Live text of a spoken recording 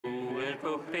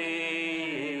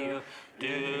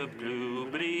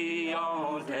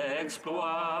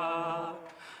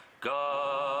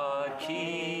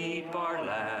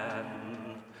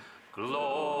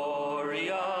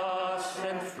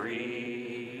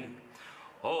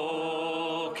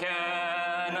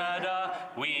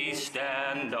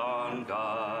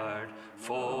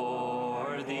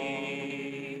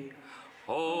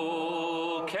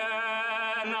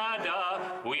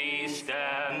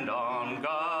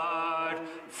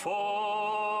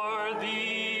for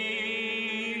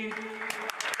thee.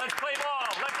 Let's play ball.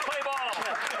 Let's play ball.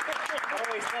 Oh,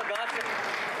 we still got it.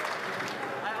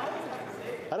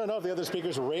 I don't know if the other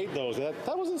speakers rate those.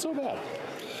 That wasn't so bad.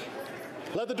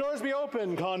 Let the doors be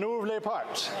open. Qu'on ouvre les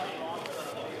portes.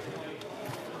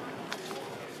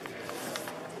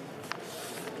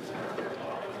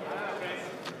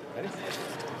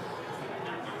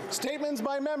 Statements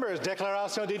by members.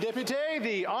 Déclaration des députés.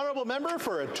 The honourable member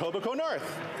for Etobicoke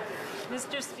North.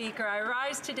 Mr. Speaker, I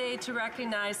rise today to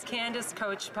recognize Candace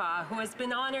Coachpaw, who has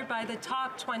been honored by the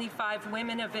top 25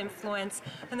 women of influence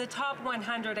and the top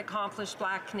 100 accomplished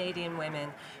Black Canadian women.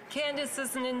 Candace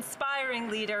is an inspiring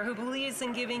leader who believes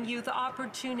in giving youth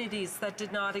opportunities that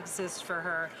did not exist for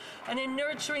her and in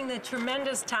nurturing the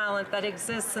tremendous talent that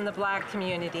exists in the Black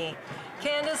community.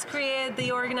 Candace created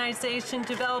the organization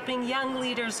Developing Young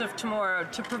Leaders of Tomorrow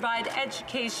to provide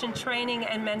education, training,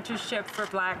 and mentorship for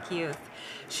Black youth.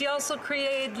 She also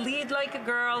created Lead Like a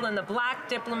Girl and the Black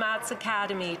Diplomats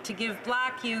Academy to give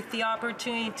Black youth the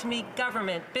opportunity to meet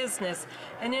government, business,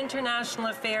 and international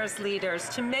affairs leaders,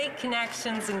 to make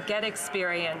connections and get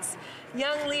experience.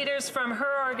 Young leaders from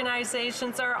her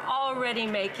organizations are already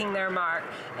making their mark,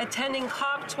 attending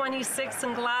COP26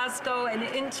 in Glasgow and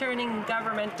interning in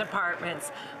government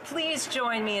departments. Please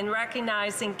join me in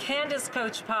recognizing Candace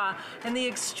Coachpaw and the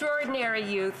extraordinary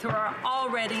youth who are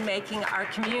already making our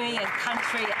community and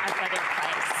country a better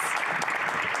place.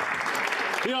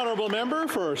 The honourable member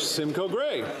for Simcoe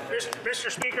Grey.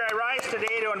 Mr. Speaker, I rise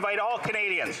today to invite all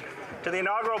Canadians to the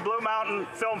inaugural Blue Mountain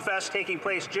Film Fest taking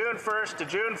place June 1st to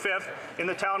June 5th in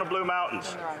the town of Blue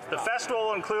Mountains. The festival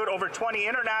will include over 20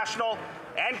 international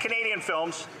and Canadian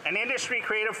films, an industry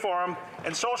creative forum,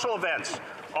 and social events,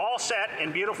 all set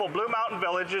in beautiful Blue Mountain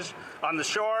villages on the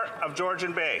shore of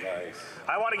Georgian Bay. Nice.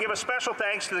 I want to give a special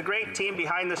thanks to the great team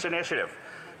behind this initiative.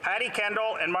 Patty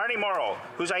Kendall and Marnie Morrow,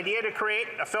 whose idea to create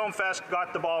a film fest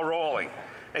got the ball rolling.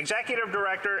 Executive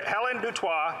Director Helen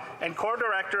Dutois and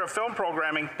Co-Director of Film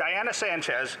Programming Diana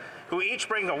Sanchez, who each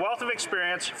bring a wealth of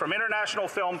experience from international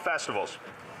film festivals.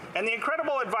 And the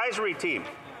incredible advisory team,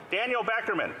 Daniel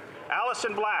Beckerman,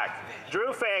 Allison Black,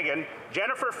 Drew Fagan,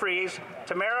 Jennifer Fries,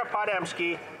 Tamara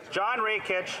Podemski, John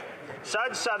Rakich,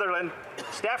 Sud Sutherland,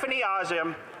 Stephanie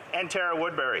Ozim, and Tara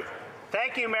Woodbury.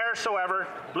 Thank you, Mayor Soever,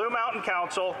 Blue Mountain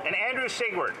Council, and Andrew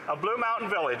Sigwart of Blue Mountain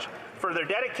Village for their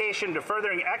dedication to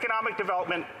furthering economic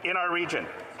development in our region.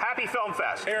 Happy Film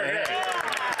Fest. Here, here.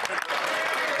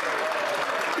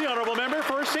 The honourable member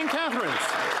for St. Catharines.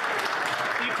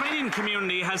 The Ukrainian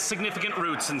community has significant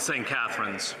roots in St.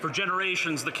 Catharines. For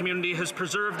generations, the community has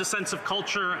preserved a sense of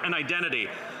culture and identity,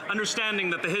 understanding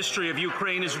that the history of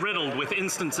Ukraine is riddled with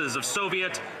instances of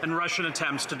Soviet and Russian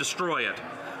attempts to destroy it.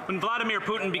 When Vladimir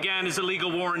Putin began his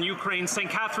illegal war in Ukraine, St.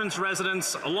 Catharines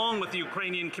residents, along with the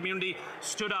Ukrainian community,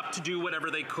 stood up to do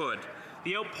whatever they could.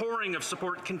 The outpouring of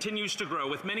support continues to grow,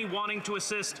 with many wanting to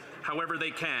assist however they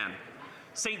can.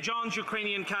 St. John's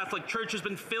Ukrainian Catholic Church has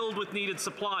been filled with needed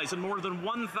supplies, and more than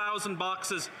 1,000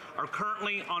 boxes are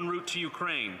currently en route to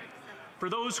Ukraine. For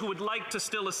those who would like to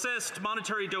still assist,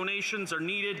 monetary donations are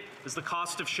needed as the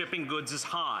cost of shipping goods is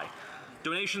high.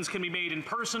 Donations can be made in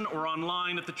person or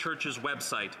online at the church's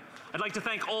website. I'd like to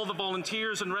thank all the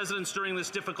volunteers and residents during this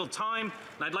difficult time,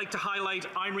 and I'd like to highlight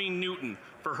Irene Newton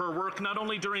for her work not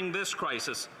only during this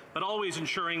crisis, but always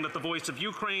ensuring that the voice of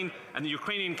Ukraine and the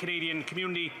Ukrainian Canadian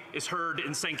community is heard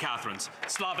in St. Catharines.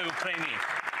 Slava Ukraini.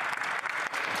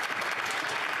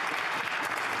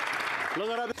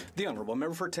 The Honourable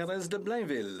Member for Thérèse de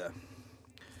Blainville.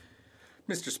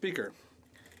 Mr. Speaker,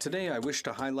 today I wish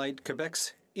to highlight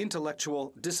Quebec's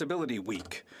Intellectual Disability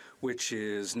Week, which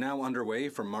is now underway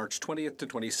from March 20th to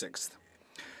 26th.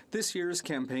 This year's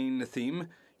campaign theme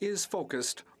is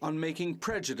focused on making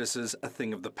prejudices a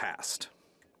thing of the past.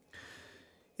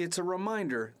 It's a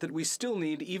reminder that we still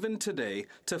need, even today,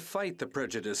 to fight the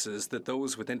prejudices that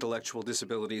those with intellectual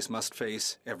disabilities must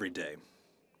face every day.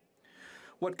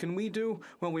 What can we do?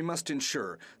 Well, we must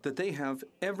ensure that they have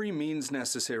every means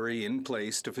necessary in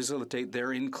place to facilitate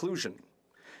their inclusion.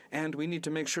 And we need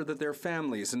to make sure that their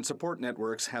families and support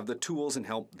networks have the tools and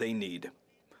help they need.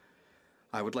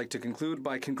 I would like to conclude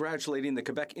by congratulating the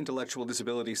Quebec Intellectual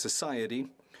Disability Society,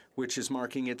 which is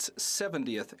marking its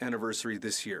 70th anniversary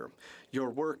this year. Your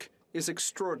work is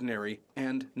extraordinary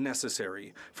and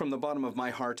necessary. From the bottom of my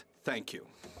heart, thank you.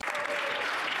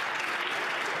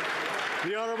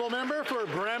 The honourable member for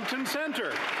Brampton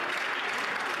Centre.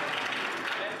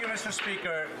 Thank you, Mr.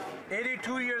 Speaker.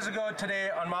 82 years ago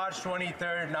today, on March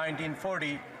 23rd,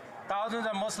 1940, thousands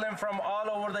of Muslims from all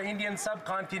over the Indian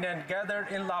subcontinent gathered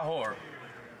in Lahore.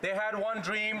 They had one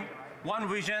dream, one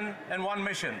vision, and one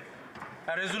mission: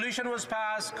 a resolution was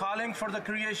passed calling for the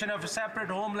creation of a separate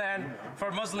homeland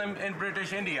for Muslims in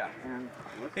British India.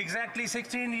 Exactly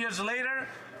 16 years later,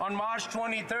 on March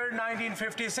 23,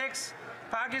 1956,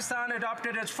 Pakistan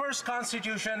adopted its first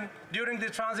constitution during the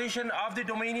transition of the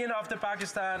dominion of the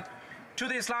Pakistan to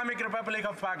the Islamic Republic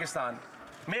of Pakistan,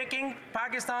 making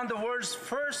Pakistan the world's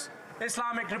first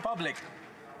Islamic republic.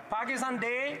 Pakistan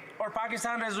Day, or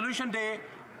Pakistan Resolution Day,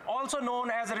 also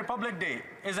known as a Republic Day,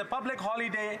 is a public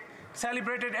holiday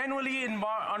celebrated annually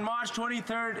on March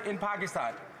 23rd in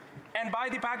Pakistan and by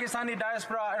the Pakistani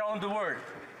diaspora around the world.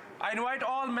 I invite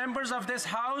all members of this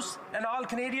House and all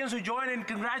Canadians who join in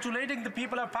congratulating the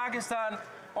people of Pakistan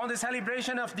on the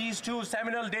celebration of these two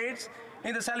seminal dates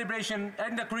in the celebration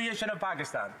and the creation of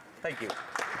Pakistan. Thank you.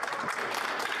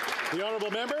 The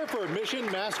Honourable Member for Mission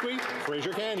Masquet,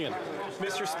 Fraser Canyon.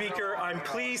 Mr. Speaker, I'm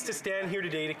pleased to stand here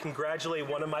today to congratulate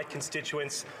one of my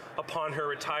constituents upon her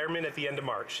retirement at the end of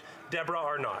March, Deborah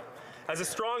Arnott. As a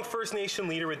strong First Nation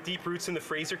leader with deep roots in the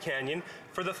Fraser Canyon,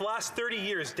 for the last 30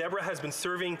 years, Deborah has been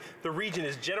serving the region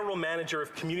as General Manager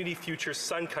of Community Future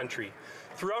Sun Country.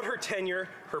 Throughout her tenure,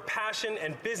 her passion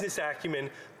and business acumen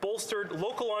bolstered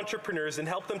local entrepreneurs and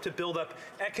helped them to build up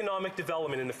economic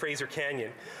development in the Fraser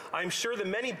Canyon. I'm sure the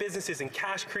many businesses in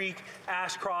Cache Creek,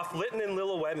 Ashcroft, Lytton and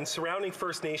Lillooet and surrounding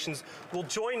First Nations will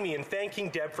join me in thanking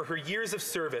Deb for her years of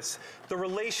service, the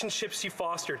relationships she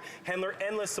fostered, and her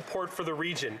endless support for the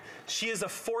region. She is a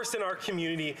force in our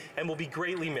community and will be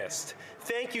greatly missed.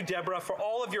 Thank you, Deborah, for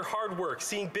all of your hard work,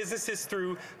 seeing businesses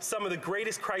through some of the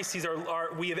greatest crises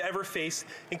we have ever faced,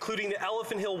 including the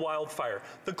Elephant Hill wildfire,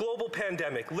 the global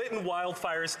pandemic, Lytton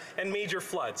wildfires, and major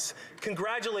floods.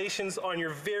 Congratulations on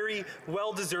your very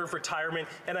well-deserved retirement,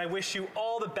 and I wish you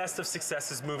all the best of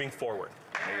successes moving forward.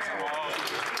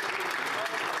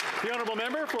 The Honourable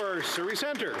Member for Surrey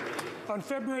Centre. On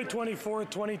February 24,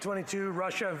 2022,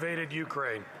 Russia invaded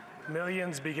Ukraine.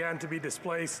 Millions began to be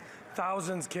displaced,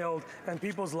 thousands killed, and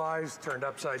people's lives turned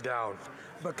upside down.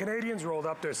 But Canadians rolled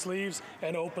up their sleeves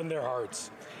and opened their hearts.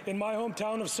 In my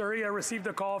hometown of Surrey, I received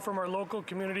a call from our local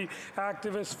community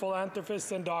activist,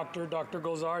 philanthropist, and Dr.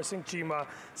 Gulzar Singh Chima,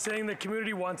 saying the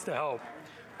community wants to help.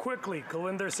 Quickly,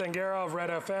 Kulinder Sangera of Red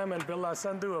FM and Billa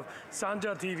Sandhu of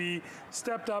Sanja TV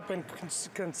stepped up and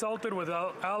consulted with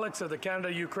Alex of the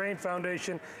Canada-Ukraine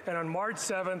Foundation, and on March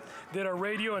 7th did a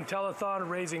radio and telethon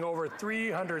raising over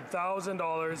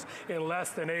 $300,000 in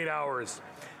less than 8 hours.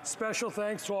 Special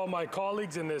thanks to all my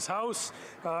colleagues in this House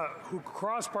who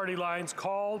crossed party lines,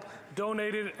 called,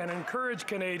 donated, and encouraged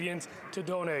Canadians to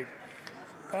donate.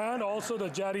 And also the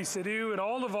Jadi Sidhu and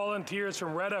all the volunteers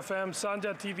from Red FM,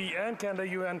 Sanja TV, and Canada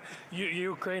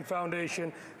Ukraine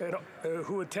Foundation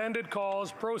who attended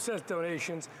calls, processed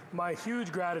donations. My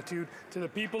huge gratitude to the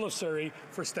people of Surrey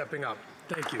for stepping up.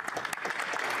 Thank you.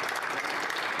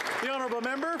 The Honourable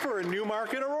Member for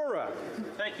Newmarket Aurora.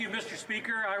 Thank you, Mr.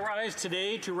 Speaker. I rise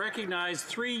today to recognize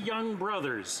 3 young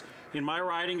brothers in my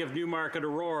riding of Newmarket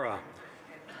Aurora,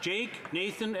 Jake,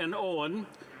 Nathan, and Owen,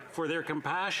 for their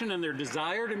compassion and their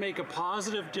desire to make a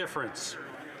positive difference.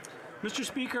 Mr.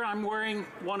 Speaker, I'm wearing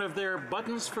one of their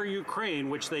Buttons for Ukraine,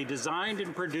 which they designed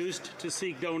and produced to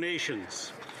seek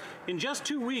donations. In just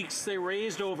 2 weeks, they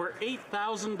raised over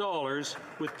 $8,000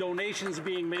 with donations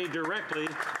being made directly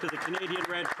to the Canadian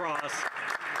Red Cross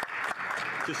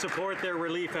to support their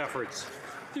relief efforts.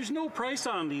 There's no price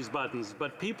on these buttons,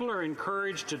 but people are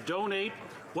encouraged to donate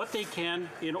what they can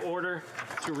in order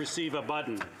to receive a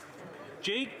button.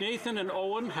 Jake, Nathan, and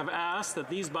Owen have asked that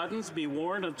these buttons be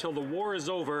worn until the war is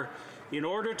over in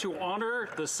order to honor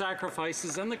the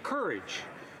sacrifices and the courage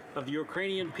of the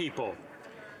Ukrainian people.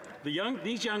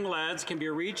 These young lads can be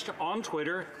reached on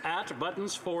Twitter at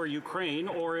 @ButtonsForUkraine,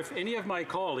 or if any of my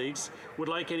colleagues would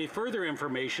like any further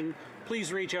information,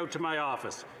 please reach out to my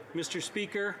office. Mr.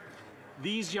 Speaker,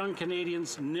 these young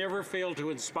Canadians never fail to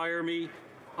inspire me.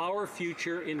 Our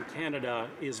future in Canada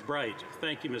is bright.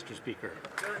 Thank you, Mr. Speaker.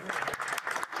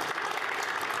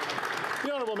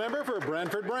 The Honourable Member for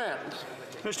Brantford-Brant.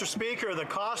 Mr. Speaker, the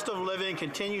cost of living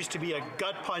continues to be a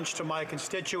gut punch to my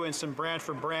constituents in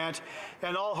Brantford-Brant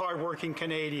and all hardworking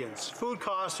Canadians. Food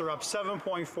costs are up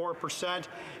 7.4%,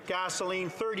 gasoline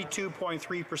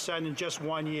 32.3% in just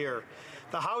 1 year.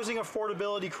 The housing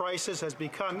affordability crisis has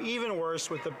become even worse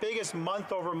with the biggest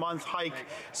month-over-month hike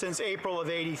since April of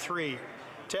 '83.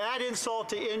 To add insult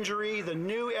to injury, the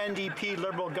new NDP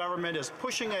Liberal government is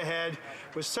pushing ahead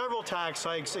with several tax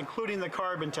hikes, including the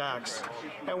carbon tax.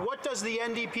 And what does the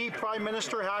NDP Prime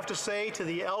Minister have to say to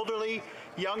the elderly,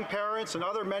 young parents, and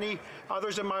many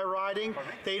others in my riding?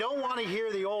 They don't want to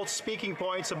hear the old speaking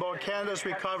points about Canada's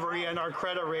recovery and our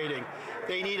credit rating.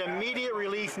 They need immediate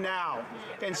relief now.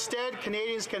 Instead,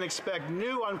 Canadians can expect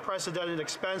new unprecedented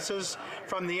expenses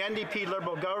from the NDP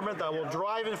Liberal government that will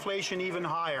drive inflation even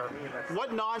higher.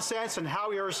 What nonsense and how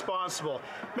irresponsible.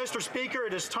 Mr. Speaker,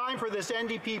 it is time for this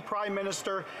NDP Prime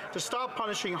Minister to stop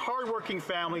punishing hardworking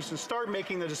families and start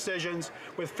making the decisions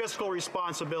with fiscal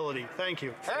responsibility. Thank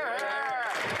you.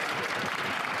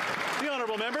 The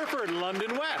Honourable Member for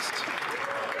London West.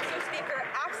 Mr. Speaker,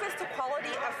 access to quality,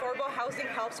 affordable housing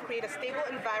helps create a stable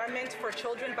environment for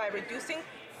children by reducing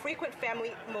frequent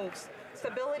family moves,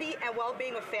 stability and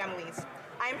well-being of families.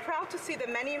 I am proud to see the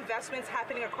many investments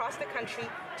happening across the country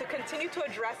to continue to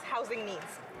address housing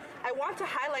needs. I want to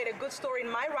highlight a good story in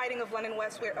my riding of London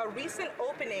West where a recent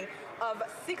opening of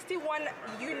 61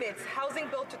 units housing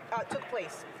built took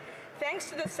place.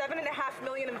 Thanks to the $7.5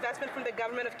 million investment from the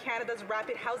Government of Canada's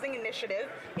Rapid Housing Initiative,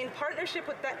 in partnership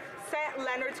with the St.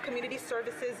 Leonard's Community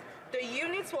Services, the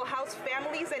units will house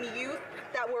families and youth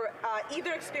that were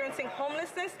either experiencing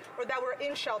homelessness or that were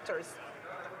in shelters.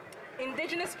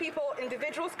 Indigenous people,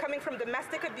 individuals coming from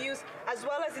domestic abuse, as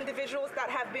well as individuals that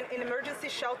have been in emergency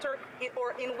shelter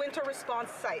or in winter response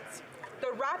sites.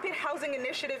 The Rapid Housing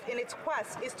Initiative in its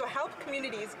quest is to help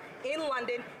communities in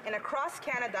London and across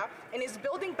Canada and is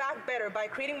building back better by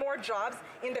creating more jobs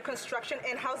in the construction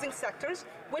and housing sectors,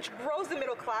 which grows the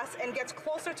middle class and gets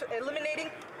closer to eliminating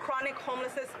chronic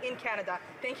homelessness in Canada.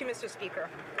 Thank you, Mr. Speaker.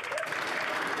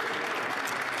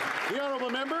 The Honourable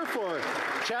Member for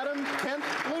Chatham, Kent,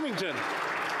 Leamington.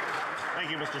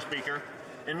 Thank you, Mr. Speaker.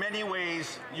 In many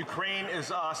ways, Ukraine is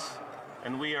us,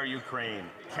 and we are Ukraine.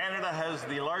 Canada has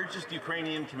the largest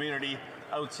Ukrainian community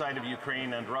outside of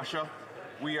Ukraine and Russia.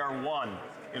 We are one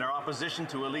in our opposition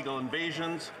to illegal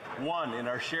invasions, one in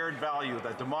our shared value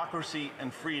that democracy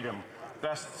and freedom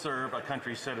best serve a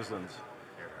country's citizens.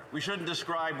 We shouldn't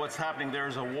describe what's happening there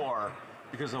as a war,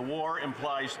 because a war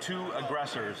implies two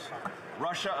aggressors.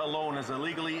 Russia alone has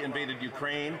illegally invaded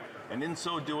Ukraine, and in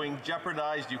so doing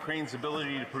jeopardized Ukraine's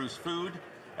ability to produce food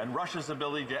and Russia's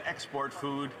ability to export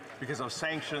food because of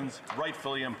sanctions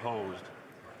rightfully imposed.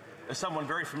 As someone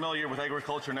very familiar with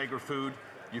agriculture and agri-food,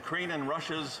 Ukraine and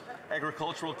Russia's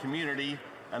agricultural community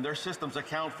and their systems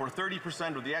account for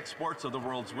 30% of the exports of the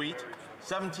world's wheat,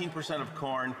 17% of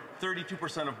corn,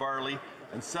 32% of barley,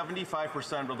 and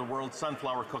 75% of the world's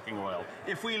sunflower cooking oil.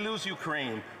 If we lose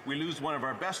Ukraine, we lose one of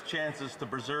our best chances to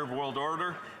preserve world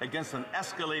order against an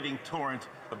escalating torrent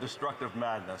of destructive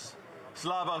madness.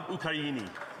 Slava Ukraini.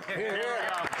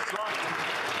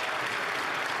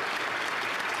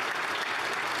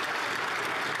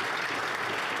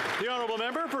 The Honourable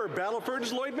Member for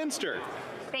Battleford's Lloydminster.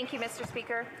 Thank you, Mr.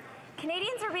 Speaker.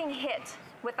 Canadians are being hit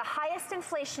with the highest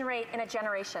inflation rate in a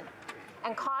generation,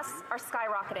 and costs are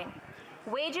skyrocketing.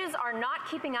 Wages are not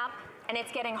keeping up, and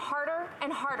it's getting harder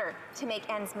and harder to make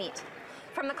ends meet.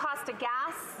 From the cost of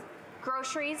gas,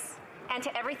 groceries, and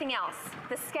to everything else,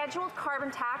 the scheduled carbon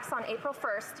tax on April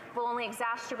 1st will only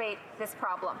exacerbate this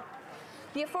problem.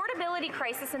 The affordability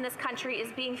crisis in this country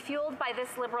is being fueled by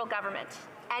this Liberal government.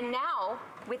 And now,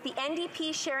 with the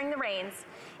NDP sharing the reins,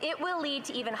 it will lead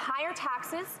to even higher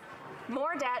taxes,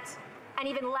 more debt, and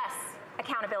even less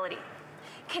accountability.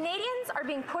 Canadians are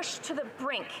being pushed to the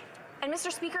brink, and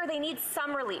Mr. Speaker, they need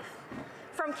some relief.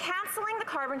 From cancelling the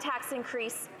carbon tax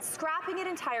increase, scrapping it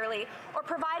entirely, or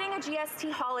providing a GST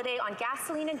holiday on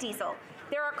gasoline and diesel,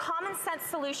 there are common sense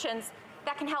solutions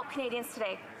that can help Canadians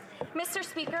today. Mr.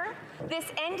 Speaker, this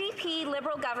NDP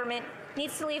Liberal government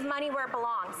needs to leave money where it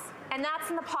belongs, and that's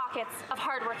in the pockets of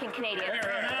hardworking Canadians.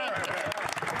 Thank you.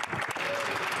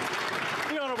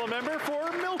 The Honourable Member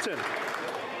for Milton.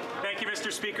 Thank you,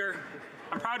 Mr. Speaker.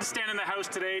 I'm proud to stand in the House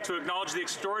today to acknowledge the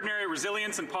extraordinary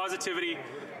resilience and positivity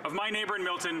of my neighbour in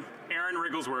Milton, Erin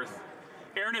Rigglesworth.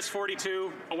 Erin is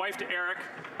 42, a wife to Eric,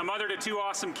 a mother to two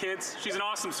awesome kids. She's an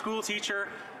awesome school teacher,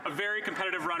 a very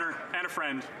competitive runner, and a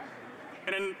friend.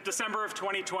 And in December of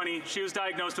 2020, she was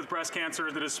diagnosed with breast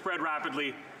cancer that has spread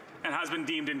rapidly and has been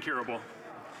deemed incurable.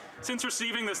 Since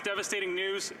receiving this devastating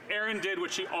news, Erin did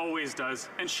what she always does,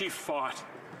 and she fought.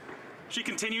 She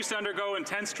continues to undergo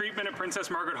intense treatment at Princess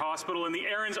Margaret Hospital, and the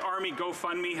Erin's Army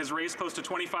GoFundMe has raised close to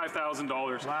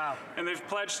 $25,000. Wow. And they've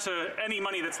pledged to any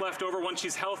money that's left over once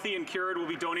she's healthy and cured will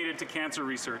be donated to cancer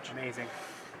research. Amazing.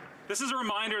 This is a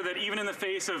reminder that even in the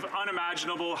face of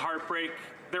unimaginable heartbreak,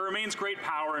 there remains great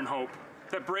power and hope,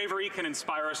 that bravery can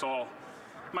inspire us all.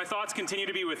 my thoughts continue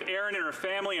to be with Erin and her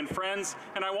family and friends,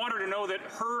 and I want her to know that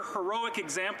her heroic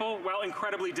example, while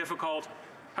incredibly difficult,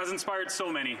 has inspired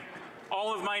so many.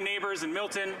 All of my neighbors in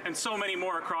Milton and so many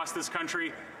more across this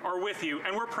country are with you,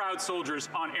 and we're proud soldiers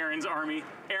on Erin's army.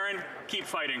 Erin, keep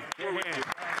fighting. We're with you.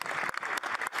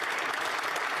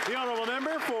 The honourable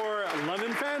member for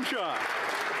London Fanshawe.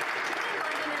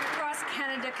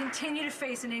 Canada continue to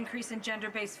face an increase in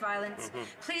gender-based violence.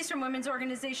 Pleas from women's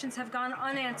organizations have gone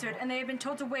unanswered, and they have been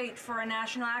told to wait for a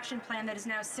national action plan that is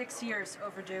now 6 years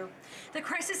overdue. The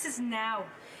crisis is now.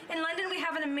 In London, we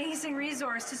have an amazing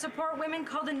resource to support women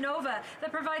called Inova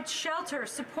that provides shelter,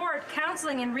 support,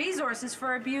 counseling, and resources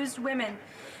for abused women.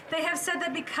 They have said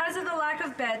that because of the lack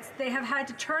of beds, they have had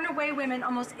to turn away women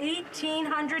almost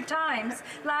 1,800 times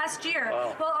last year,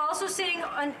 while also seeing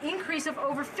an increase of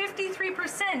over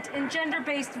 53% in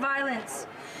gender-based violence.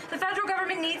 The federal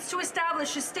government needs to establish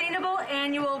sustainable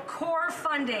annual core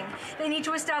funding. They need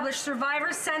to establish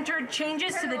survivor-centered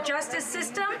changes to the justice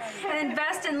system and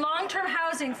invest in long-term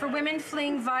housing for women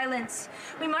fleeing violence.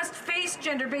 We must face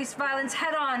gender-based violence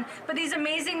head-on, but these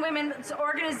amazing women's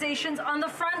organizations on the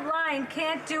front line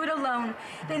can't do it alone.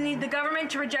 They need the government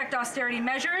to reject austerity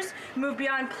measures, move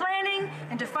beyond planning,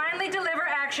 and to finally deliver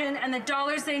action and the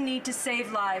dollars they need to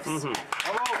save lives.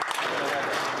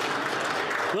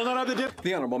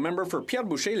 The honourable member for Pierre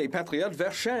Boucher, Les Patriotes,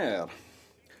 Verchères.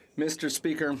 Mr.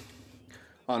 Speaker,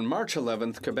 on March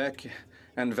 11th, Quebec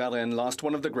and Varennes lost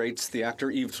one of the greats, the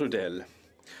actor Yves Trudel.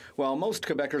 While most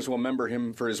Quebecers will remember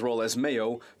him for his role as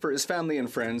Mayo, for his family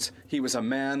and friends, he was a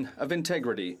man of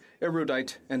integrity,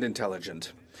 erudite and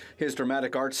intelligent. His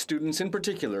dramatic arts students in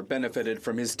particular benefited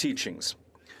from his teachings.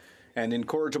 An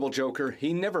incorrigible joker,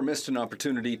 he never missed an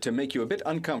opportunity to make you a bit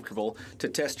uncomfortable to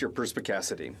test your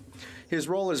perspicacity. His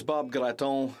role as Bob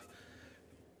Gratton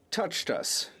touched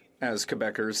us as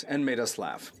Quebecers and made us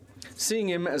laugh. Seeing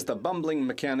him as the bumbling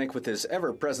mechanic with his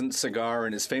ever-present cigar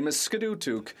and his famous skidoo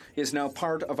toque is now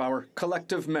part of our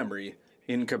collective memory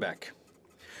in Quebec.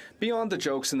 Beyond the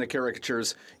jokes and the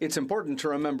caricatures, it's important to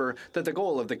remember that the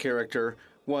goal of the character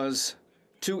was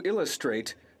to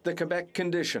illustrate the Quebec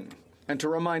condition and to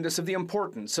remind us of the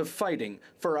importance of fighting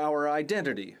for our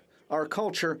identity, our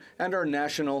culture, and our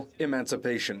national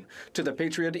emancipation. To the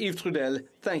patriot Yves Trudel,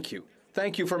 thank you.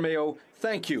 Thank you for Mayo.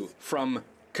 Thank you from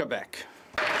Quebec.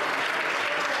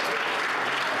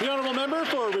 The honourable member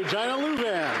for Regina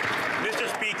Louvain. Mr.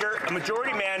 Speaker, a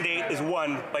majority mandate is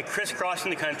won by crisscrossing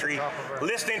the country,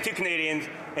 listening to Canadians,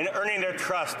 and earning their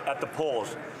trust at the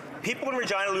polls. People in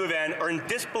Regina Louvain are in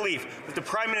disbelief that the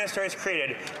Prime Minister has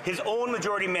created his own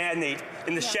majority mandate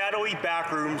in the shadowy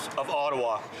backrooms of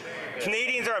Ottawa.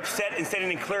 Canadians are upset and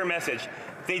sending a clear message.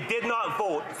 They did not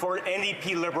vote for an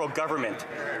NDP Liberal government.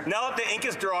 Now that the ink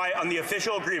is dry on the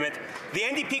official agreement, the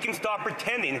NDP can stop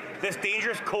pretending this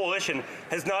dangerous coalition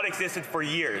has not existed for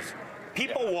years.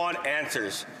 People want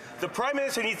answers. The Prime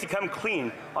Minister needs to come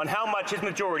clean on how much his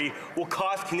majority will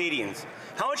cost Canadians.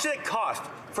 How much does it cost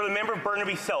for the member of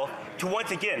Burnaby South to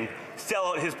once again sell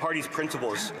out his party's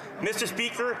principles? Mr.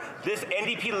 Speaker, this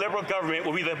NDP Liberal government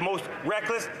will be the most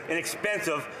reckless and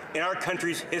expensive in our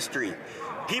country's history.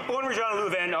 People in Regina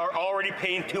Louvain are already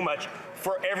paying too much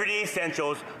for everyday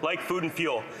essentials like food and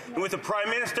fuel. And with the Prime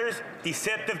Minister's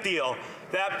deceptive deal,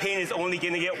 that pain is only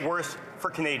going to get worse for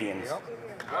Canadians.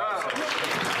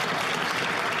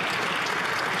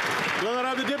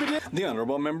 The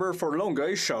honourable member for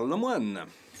Longueuil, Charles Lemoine.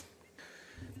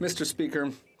 Mr.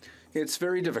 Speaker, it's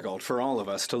very difficult for all of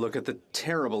us to look at the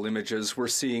terrible images we're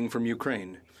seeing from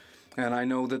Ukraine. And I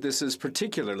know that this is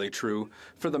particularly true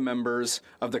for the members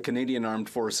of the Canadian Armed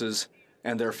Forces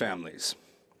and their families.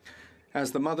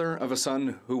 As the mother of a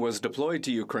son who was deployed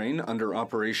to Ukraine under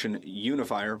Operation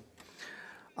Unifier,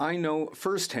 I know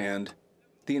firsthand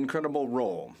the incredible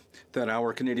role that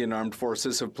our Canadian Armed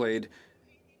Forces have played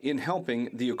in helping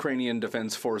the Ukrainian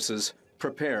Defense Forces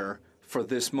prepare for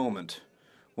this moment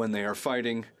when they are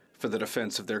fighting for the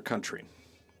defense of their country.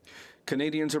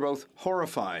 Canadians are both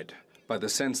horrified by the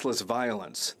senseless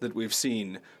violence that we've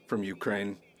seen from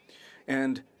Ukraine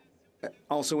and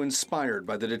also inspired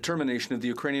by the determination of the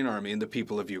Ukrainian army and the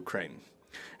people of Ukraine.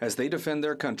 As they defend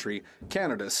their country,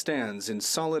 Canada stands in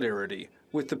solidarity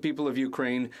with the people of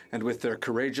Ukraine and with their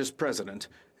courageous president,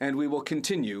 and we will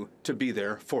continue to be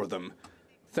there for them.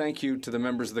 Thank you to the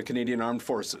members of the Canadian Armed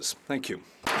Forces. Thank you.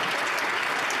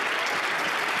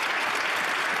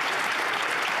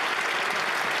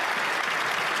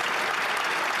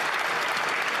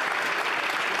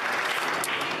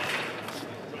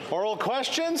 Oral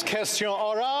questions, question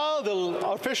orale,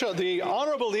 the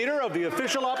honourable leader of the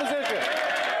official opposition.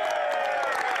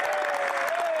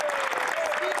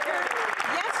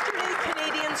 Yesterday,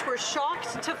 Canadians were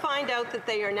shocked to find out that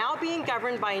they are now being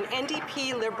governed by an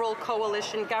NDP Liberal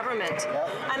coalition government,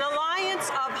 an alliance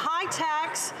of high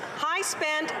tax, high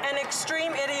spend, and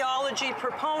extreme ideology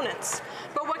proponents.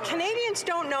 But what Canadians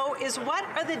don't know is what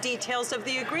are the details of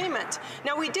the agreement.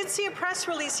 Now, we did see a press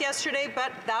release yesterday,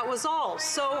 but that was all.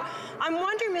 So I'm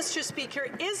wondering, Mr. Speaker,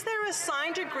 is there a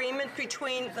signed agreement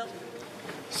between the...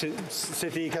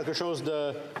 C'était quelque chose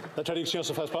de... La traduction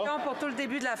se fasse pas? Non, pour tout le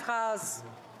début de la phrase.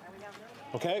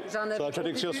 Okay, so la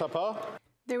traduction se fait pas?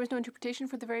 There was no interpretation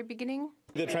for the very beginning.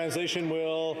 The translation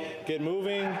will get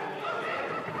moving.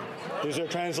 Is there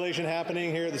translation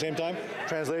happening here at the same time?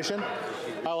 Translation?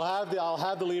 I'll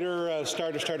have the leader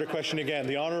start a question again.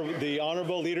 The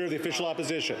honourable leader of the official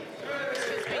opposition.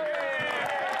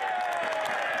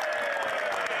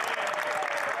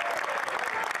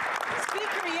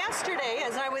 Yesterday,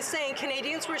 as I was saying,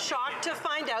 Canadians were shocked to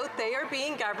find out they are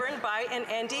being governed by an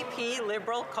NDP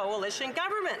Liberal coalition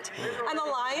government, an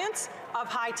alliance of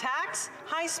high tax,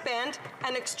 high spend,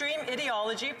 and extreme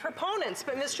ideology proponents.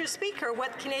 But, Mr. Speaker,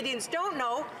 what Canadians don't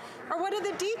know are what are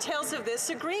the details of this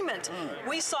agreement.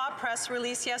 We saw a press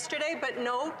release yesterday, but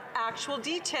no actual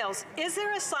details. Is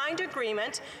there a signed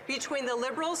agreement between the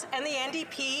Liberals and the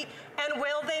NDP, and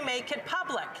will they make it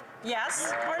public?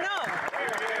 Yes or no?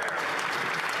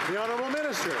 The Honourable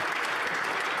Minister.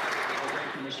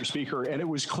 Thank you, Mr. Speaker. And it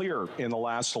was clear in the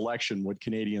last election what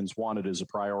Canadians wanted as a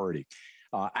priority.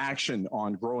 Action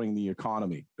on growing the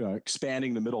economy,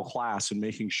 expanding the middle class and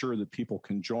making sure that people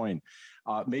can join,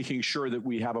 making sure that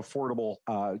we have affordable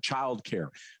child care,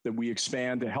 that we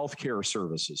expand the healthcare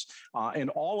services. And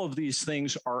all of these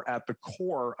things are at the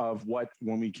core of what,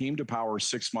 when we came to power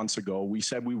 6 months ago, we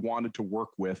said we wanted to work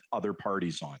with other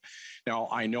parties on. Now,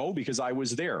 I know because I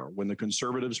was there when the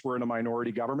Conservatives were in a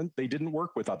minority government, they didn't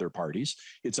work with other parties.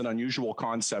 It's an unusual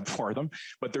concept for them,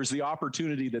 but there's the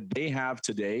opportunity that they have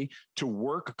today to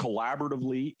work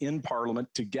collaboratively in Parliament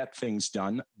to get things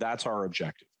done. That's our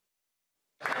objective.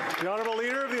 The Honourable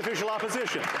Leader of the Official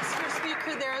Opposition. Mr.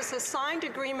 Speaker, there is a signed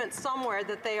agreement somewhere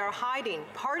that they are hiding.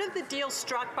 Part of the deal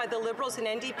struck by the Liberals and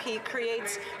NDP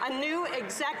creates a new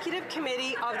executive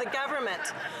committee of the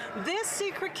government. This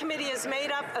secret committee is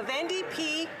made up of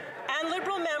NDP and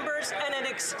Liberal members, and it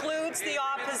excludes the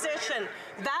opposition.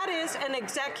 That is an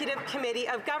executive committee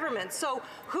of government. So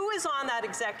who is on that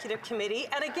executive committee?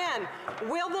 And again,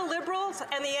 will the Liberals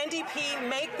and the NDP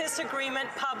make this agreement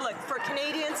public for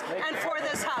Canadians and for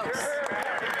this House?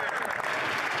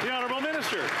 The Honourable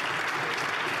Minister.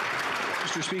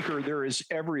 Mr. Speaker, there is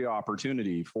every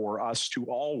opportunity for us to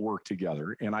all work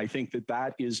together. And I think that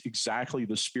that is exactly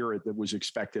the spirit that was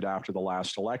expected after the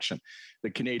last election. The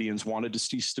Canadians wanted to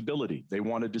see stability. They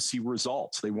wanted to see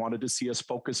results. They wanted to see us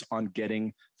focus on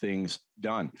getting things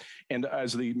done. And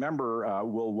as the member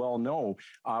will well know,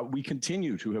 we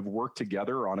continue to have worked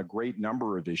together on a great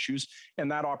number of issues,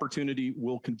 and that opportunity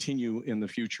will continue in the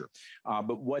future.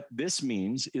 But what this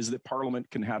means is that Parliament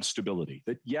can have stability,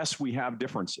 that yes, we have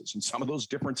differences, and some of those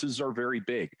differences are very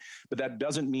big, but that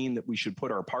doesn't mean that we should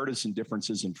put our partisan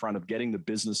differences in front of getting the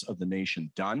business of the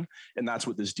nation done, and that's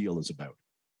what this deal is about.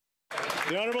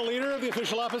 The Honourable Leader of the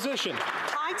Official Opposition.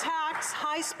 High tax,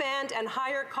 high spend, and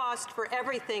higher cost for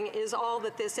everything is all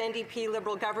that this NDP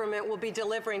Liberal government will be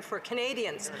delivering for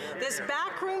Canadians. This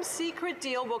backroom secret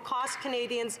deal will cost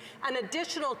Canadians an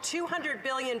additional $200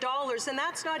 billion, and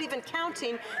that's not even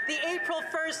counting the April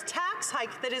 1st tax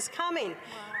hike that is coming.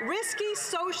 Risky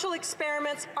social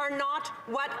experiments are not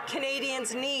what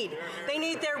Canadians need. They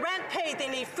need their rent paid, they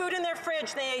need food in their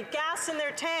fridge, they need gas in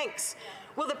their tanks.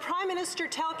 Will the Prime Minister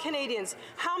tell Canadians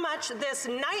how much this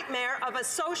nightmare of a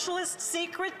socialist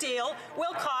secret deal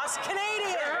will cost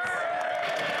Canadians?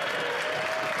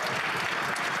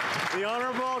 The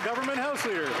Honourable Government House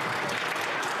Leader.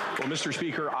 Well, Mr.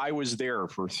 Speaker, I was there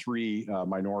for 3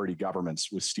 minority governments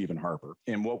with Stephen Harper,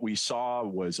 and what we saw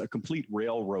was a complete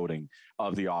railroading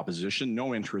of the opposition,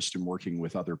 no interest in working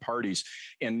with other parties.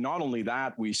 And not only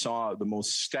that, we saw the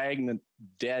most stagnant,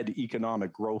 dead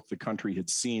economic growth the country had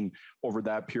seen over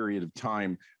that period of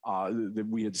time that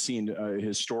we had seen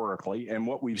historically. And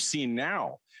what we've seen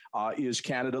now is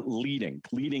Canada leading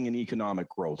in economic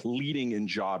growth, leading in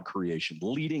job creation,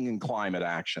 leading in climate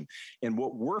action. And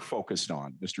what we're focused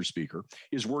on, Mr. Speaker,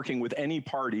 is working with any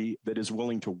party that is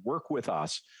willing to work with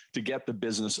us to get the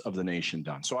business of the nation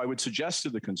done. So I would suggest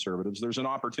to the Conservatives, there's an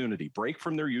opportunity, break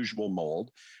from their usual mold,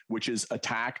 which is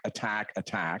attack, attack,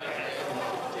 attack.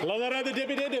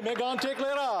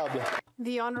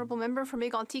 The Honourable Member for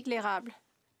Mégantic-L'Érable.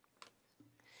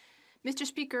 Mr.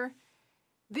 Speaker,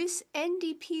 this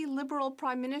NDP Liberal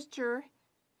Prime Minister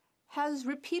has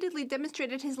repeatedly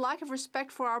demonstrated his lack of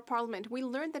respect for our parliament. We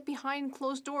learned that behind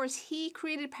closed doors, he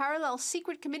created parallel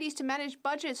secret committees to manage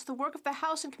budgets, the work of the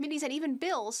House and committees, and even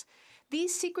bills.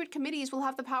 These secret committees will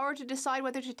have the power to decide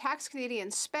whether to tax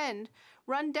Canadians, spend,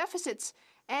 run deficits,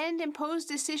 and impose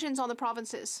decisions on the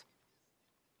provinces.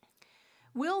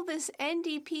 Will this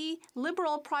NDP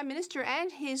Liberal Prime Minister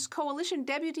and his coalition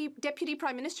Deputy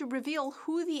Prime Minister reveal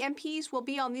who the MPs will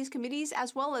be on these committees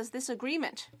as well as this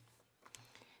agreement?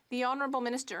 The Honourable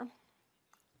Minister.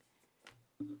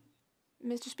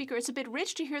 Mr. Speaker, it's a bit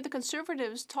rich to hear the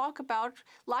Conservatives talk about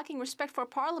lacking respect for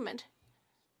Parliament.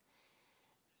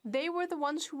 They were the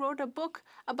ones who wrote a book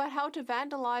about how to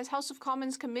vandalize House of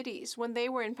Commons committees when they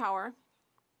were in power.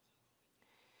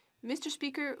 Mr.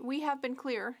 Speaker, we have been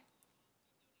clear.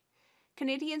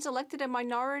 Canadians elected a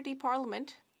minority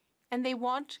parliament, and they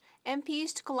want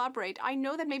MPs to collaborate. I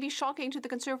know that may be shocking to the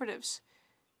Conservatives,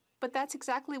 but that's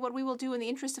exactly what we will do in the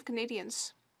interest of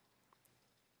Canadians.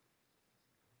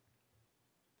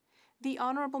 The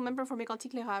Honourable Member for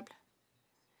Mégantic-L'Érable.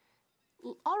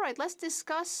 All right, let's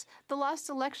discuss the last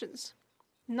elections.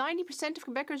 90% of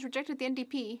Quebecers rejected the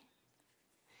NDP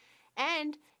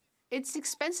and its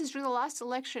expenses during the last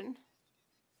election.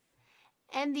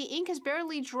 And the ink has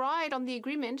barely dried on the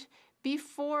agreement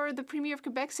before the Premier of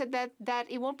Quebec said that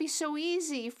it won't be so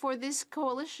easy for this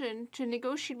coalition to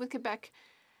negotiate with Quebec.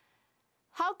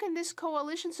 How can this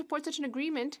coalition support such an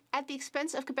agreement at the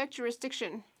expense of Quebec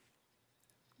jurisdiction?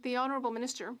 The Honourable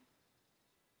Minister.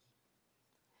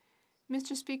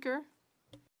 Mr. Speaker,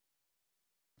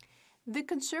 the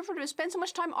Conservatives spend so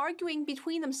much time arguing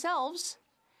between themselves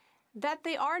that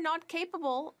they are not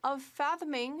capable of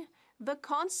fathoming the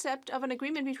concept of an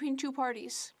agreement between two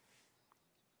parties.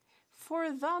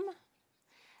 For them,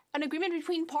 an agreement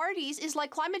between parties is like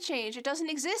climate change. It doesn't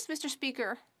exist, Mr.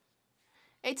 Speaker.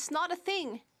 It's not a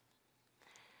thing.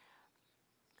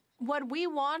 What we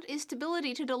want is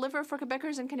stability to deliver for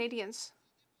Quebecers and Canadians.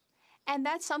 And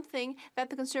that's something that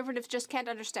the Conservatives just can't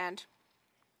understand.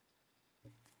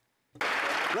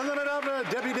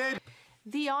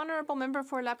 The Honourable Member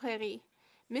for La Prairie.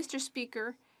 Mr.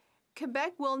 Speaker,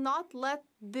 Quebec will not let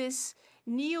this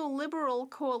neoliberal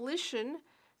coalition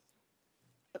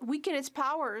weaken its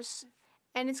powers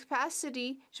and its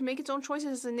capacity to make its own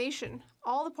choices as a nation.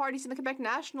 All the parties in the Quebec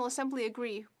National Assembly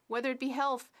agree, whether it be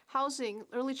health, housing,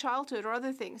 early childhood, or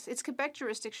other things. It's Quebec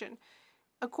jurisdiction.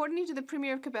 According to the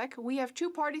Premier of Quebec, we have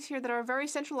two parties here that are very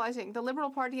centralizing, the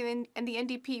Liberal Party and the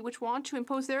NDP, which want to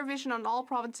impose their vision on all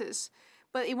provinces.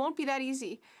 But it won't be that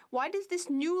easy. Why does this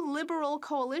new Liberal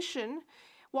coalition,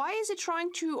 why is it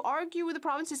trying to argue with the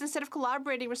provinces instead of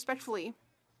collaborating respectfully?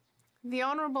 The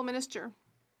Honourable Minister.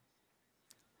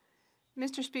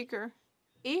 Mr. Speaker,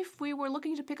 if we were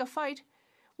looking to pick a fight,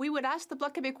 we would ask the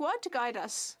Bloc Québécois to guide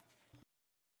us.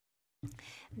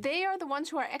 They are the ones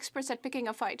who are experts at picking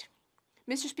a fight.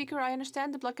 Mr. Speaker, I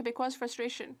understand the Bloc Québécois'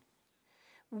 frustration.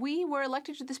 We were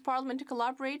elected to this Parliament to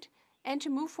collaborate and to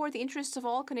move forward the interests of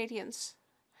all Canadians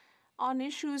on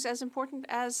issues as important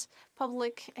as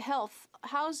public health,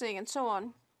 housing, and so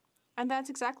on. And that's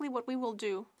exactly what we will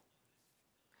do.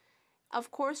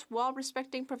 Of course, while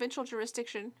respecting provincial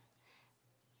jurisdiction.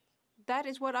 That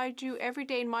is what I do every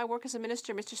day in my work as a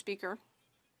minister, Mr. Speaker.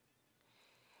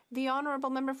 The Honourable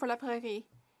Member for La Prairie.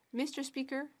 Mr.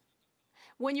 Speaker,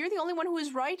 when you're the only one who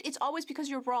is right, it's always because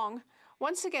you're wrong.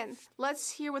 Once again,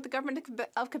 let's hear what the government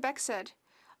of Quebec said.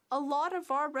 A lot of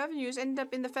our revenues end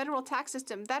up in the federal tax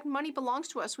system. That money belongs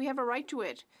to us. We have a right to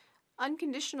it,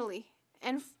 unconditionally,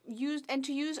 and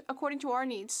to use according to our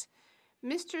needs.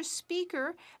 Mr.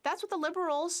 Speaker, that's what the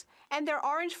Liberals and their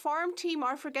Orange Farm team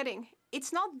are forgetting.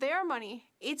 It's not their money.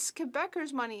 It's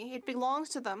Quebecers' money. It belongs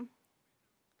to them.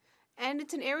 And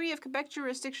it's an area of Quebec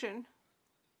jurisdiction.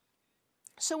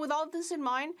 So with all this in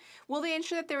mind, will they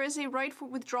ensure that there is a right for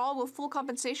withdrawal with full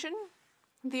compensation?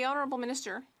 The Honourable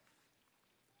Minister.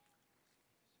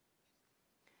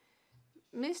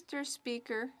 Mr.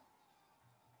 Speaker.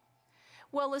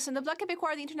 Well, listen, the Bloc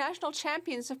Québécois are the international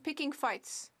champions of picking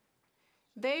fights.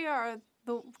 They are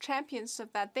the champions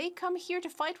of that. They come here to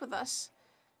fight with us.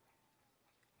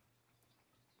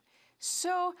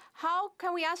 So how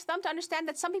can we ask them to understand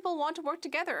that some people want to work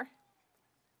together?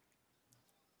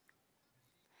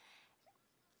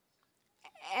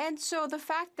 And so the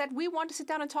fact that we want to sit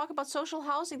down and talk about social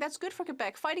housing, that's good for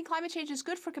Quebec. Fighting climate change is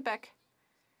good for Quebec.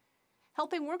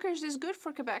 Helping workers is good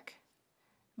for Quebec.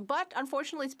 But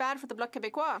unfortunately, it's bad for the Bloc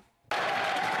Québécois.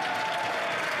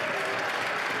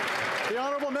 The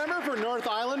Honourable Member for North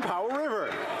Island Powell River.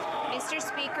 Mr.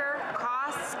 Speaker,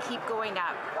 costs keep going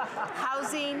up.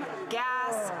 Housing,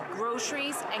 gas,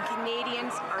 groceries, and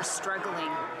Canadians are struggling.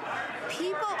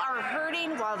 People are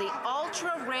hurting while the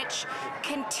ultra-rich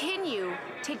continue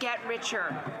to get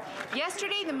richer.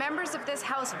 Yesterday, the members of this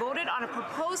House voted on a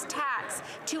proposed tax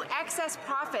to excess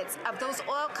profits of those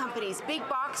oil companies, big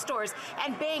box stores,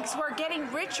 and banks who are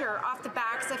getting richer off the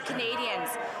backs of Canadians.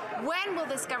 When will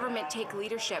this government take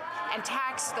leadership and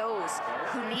tax those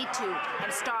who need to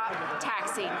and stop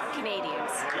taxing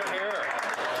Canadians?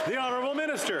 The Honourable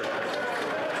Minister.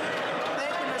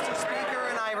 Thank you, Mr. Speaker,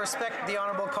 and I respect the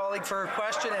honourable colleague for her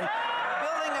question. And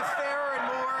building a fairer and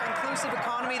more inclusive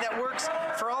economy that works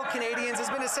for all Canadians has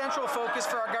been a central focus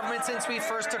for our government since we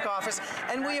first took office,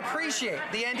 and we appreciate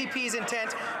the NDP's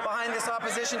intent behind this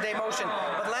Opposition Day motion.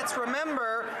 But let's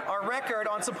remember our record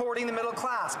on supporting the middle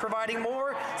class, providing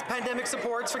more pandemic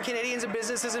supports for Canadians and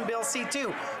businesses in Bill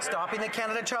C-2, stopping the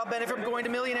Canada Child Benefit from going to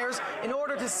millionaires in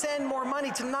order to send more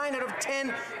money to 9 out of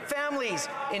 10 families,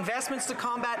 investments to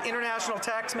combat international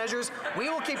tax measures. We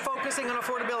will keep focusing on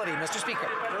affordability, Mr. Speaker.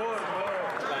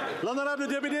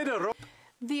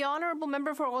 The Honourable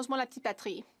Member for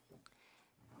Rosemont-la-Petite-Patrie.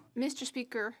 Mr.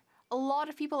 Speaker, a lot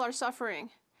of people are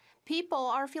suffering. People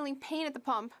are feeling pain at the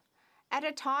pump. At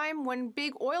a time when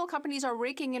big oil companies are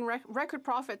raking in record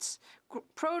profits,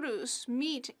 produce,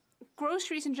 meat,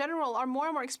 groceries in general are more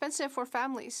and more expensive for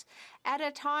families. At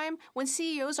a time when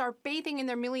CEOs are bathing in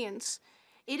their millions.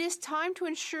 It is time to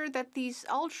ensure that these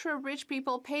ultra-rich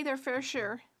people pay their fair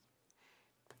share,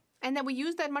 and that we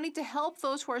use that money to help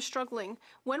those who are struggling.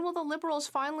 When will the Liberals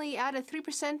finally add a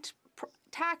 3%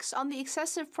 tax on the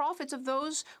excessive profits of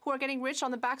those who are getting rich on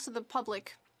the backs of the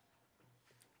public?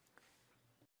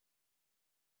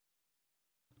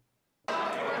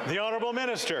 The Honourable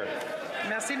Minister.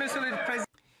 Merci, Monsieur le Président.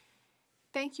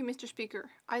 Thank you, Mr.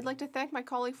 Speaker. I'd like to thank my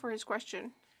colleague for his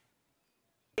question.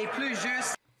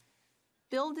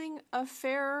 Building a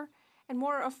fairer and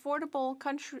more affordable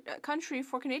country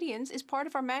for Canadians is part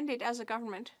of our mandate as a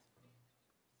government.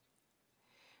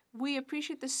 We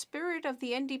appreciate the spirit of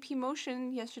the NDP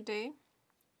motion yesterday,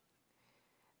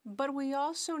 but we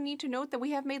also need to note that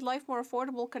we have made life more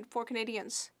affordable for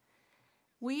Canadians.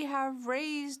 We have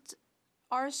raised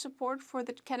our support for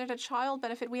the Canada Child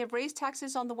Benefit, we have raised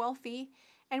taxes on the wealthy,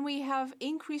 and we have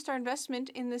increased our investment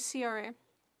in the CRA.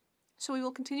 So we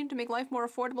will continue to make life more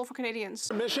affordable for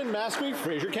Canadians. Mission Maskey,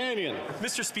 Fraser Canyon.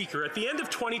 Mr. Speaker, at the end of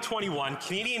 2021,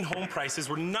 Canadian home prices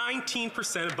were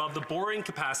 19% above the borrowing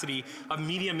capacity of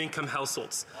medium-income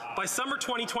households. By summer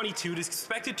 2022, it is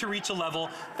expected to reach a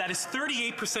level that is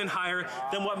 38% higher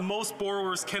than what most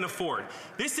borrowers can afford.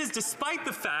 This is despite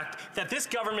the fact that this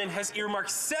government has earmarked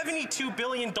 $72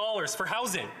 billion for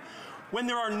housing. When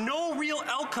there are no real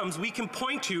outcomes we can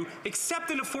point to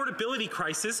except an affordability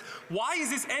crisis, why is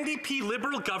this NDP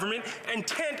Liberal government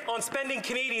intent on spending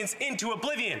Canadians into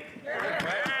oblivion?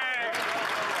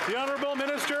 The Honourable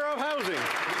Minister of Housing.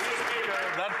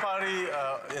 That party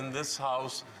in this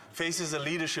House faces a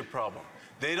leadership problem.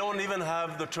 They don't even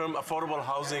have the term affordable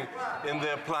housing in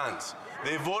their plans.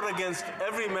 They vote against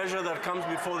every measure that comes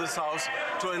before this House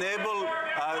to enable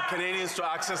Canadians to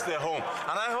access their home.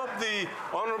 And I hope the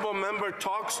honourable member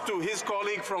talks to his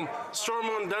colleague from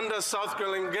Stormont, Dundas, South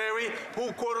Glengarry,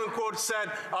 who quote-unquote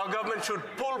said our government should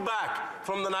pull back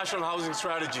from the National Housing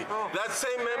Strategy. That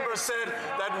same member said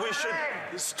that we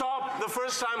should stop the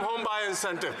first-time home buyer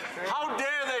incentive. How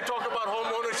dare they talk about home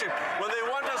ownership when they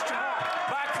want us to move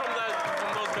back from those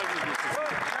measures?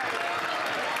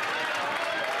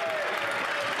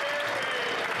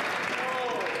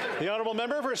 The Honourable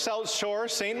Member for South Shore,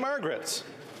 St. Margaret's.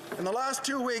 In the last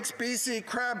 2 weeks, BC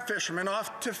crab fishermen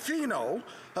off Tofino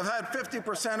have had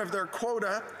 50% of their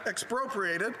quota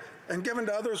expropriated and given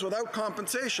to others without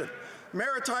compensation.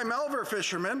 Maritime Elver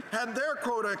fishermen had their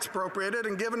quota expropriated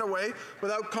and given away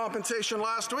without compensation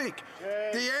last week.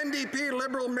 The NDP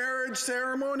Liberal marriage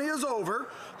ceremony is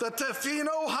over. The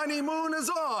Tofino honeymoon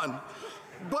is on.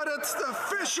 But it's the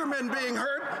fishermen being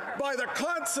hurt by the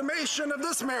consummation of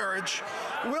this marriage.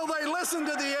 Will they listen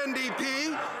to the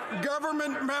NDP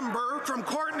government member from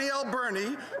Courtenay,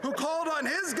 Alberni, who called on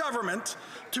his government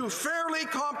to fairly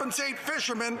compensate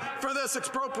fishermen for this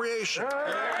expropriation?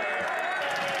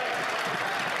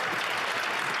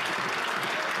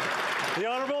 The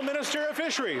Honourable Minister of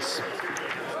Fisheries.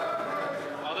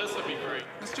 Oh, this would be great.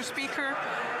 Mr. Speaker,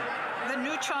 the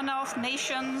Neutral North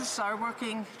nations are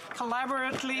working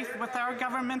collaboratively with our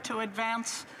government to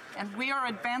advance, and we are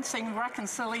advancing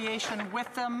reconciliation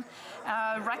with them,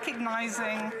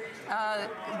 recognizing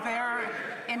their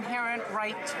inherent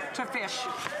right to fish.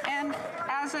 And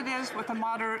as it is with the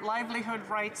moderate livelihood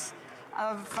rights,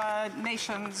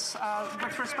 nations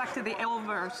with respect to the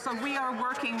ILVR. So we are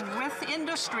working with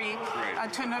industry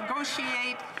to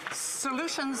negotiate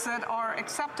solutions that are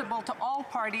acceptable to all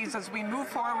parties as we move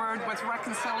forward with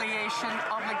reconciliation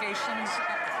obligations.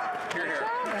 Hear, hear.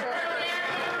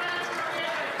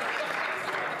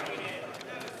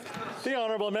 The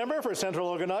Honourable Member for Central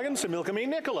Okanagan, Similkameen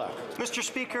Nicola. Mr.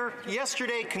 Speaker,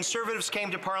 yesterday Conservatives came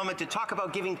to Parliament to talk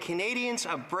about giving Canadians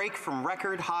a break from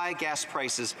record high gas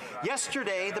prices.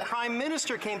 Yesterday, the Prime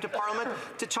Minister came to Parliament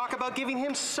to talk about giving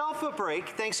himself a break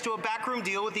thanks to a backroom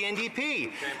deal with the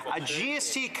NDP. A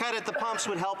GST cut at the pumps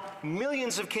would help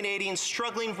millions of Canadians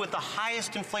struggling with the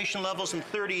highest inflation levels in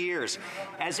 30 years.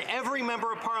 As every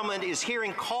Member of Parliament is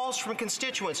hearing calls from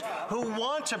constituents who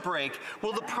want a break,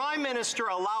 will the Prime Minister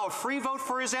allow a free vote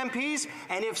for his MPs?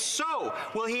 And if so,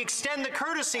 will he extend the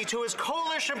courtesy to his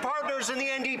coalition partners in the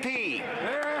NDP?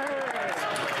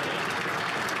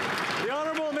 The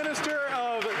Honourable Minister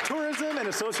of Tourism and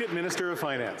Associate Minister of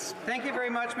Finance. Thank you very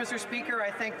much, Mr. Speaker.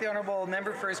 I thank the Honourable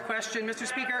Member for his question. Mr.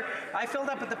 Speaker, I filled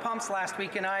up at the pumps last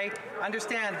week and I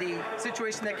understand the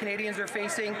situation that Canadians are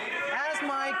facing. As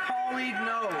my colleague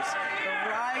knows, the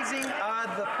rising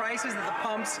of the prices at the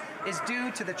pumps is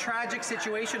due to the tragic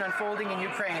situation unfolding in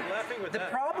Ukraine. The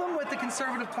problem with the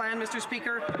Conservative plan, Mr.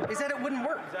 Speaker, is that it wouldn't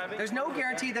work. There's no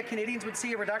guarantee that Canadians would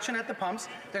see a reduction at the pumps.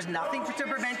 There's nothing to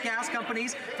prevent gas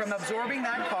companies from absorbing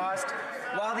that cost.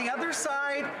 While the other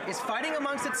side is fighting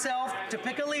amongst itself to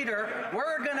pick a leader,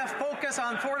 we're going to focus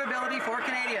on affordability for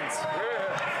Canadians.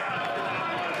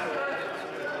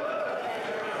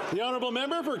 The Honourable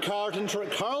Member for Carleton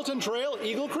Trail,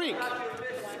 Eagle Creek.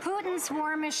 Putin's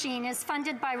war machine is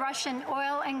funded by Russian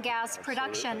oil and gas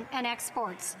production and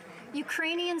exports.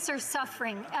 Ukrainians are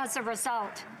suffering as a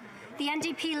result. The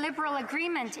NDP Liberal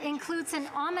agreement includes an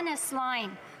ominous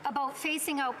line about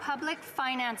phasing out public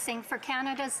financing for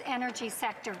Canada's energy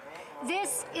sector.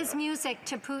 This is music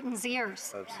to Putin's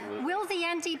ears. Absolutely. Will the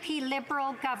NDP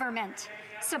Liberal government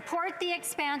support the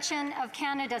expansion of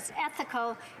Canada's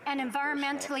ethical and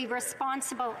environmentally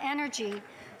responsible energy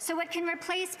so it can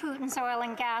replace Putin's oil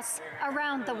and gas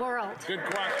around the world? Good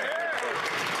question.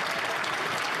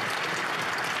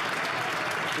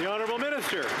 The Honourable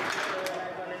Minister.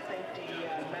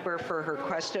 For her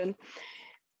question.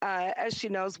 As she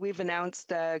knows, we've announced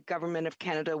the Government of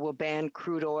Canada will ban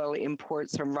crude oil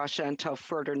imports from Russia until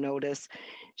further notice.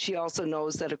 She also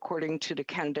knows that according to the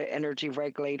Canada Energy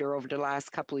Regulator over the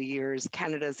last couple of years,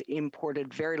 Canada's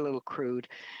imported very little crude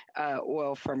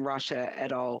oil from Russia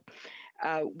at all.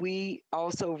 We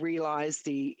also realize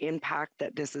the impact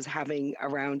that this is having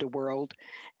around the world,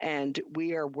 and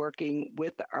we are working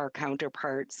with our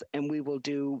counterparts, and we will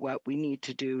do what we need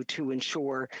to do to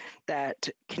ensure that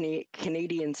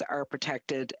Canadians are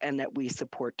protected and that we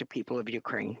support the people of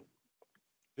Ukraine.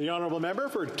 The Honourable Member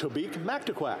for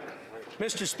Tobique-Mactaquac.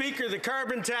 Mr. Speaker, the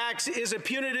carbon tax is a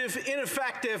punitive,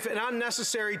 ineffective, and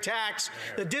unnecessary tax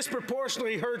that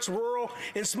disproportionately hurts rural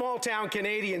and small-town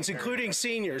Canadians, including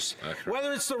seniors.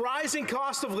 Whether it's the rising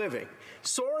cost of living,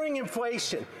 soaring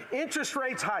inflation, interest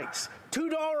rates hikes, $2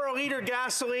 a litre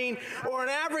gasoline, or an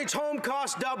average home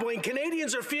cost doubling,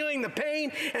 Canadians are feeling the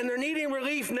pain and they're needing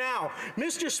relief now.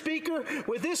 Mr. Speaker,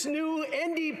 with this new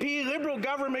NDP Liberal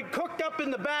government cooked up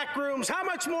in the back rooms, how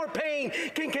much more pain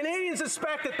can Canadians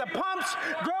expect at the pumps,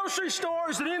 grocery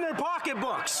stores, and in their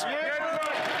pocketbooks?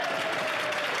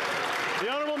 The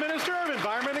Honourable Minister of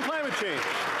Environment and Climate Change.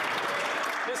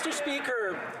 Mr.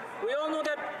 Speaker, we all know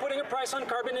that putting a price on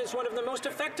carbon is one of the most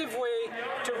effective ways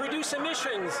to reduce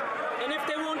emissions. And if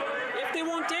they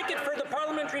won't take it for the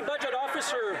Parliamentary Budget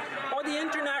Officer or the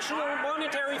International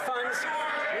Monetary Funds,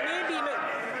 maybe...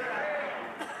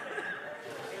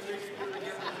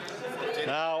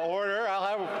 Now, order.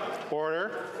 I'll have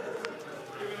order.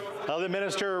 I'll let the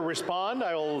Minister respond.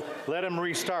 I will let him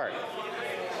restart.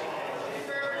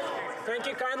 Thank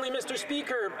you kindly, Mr.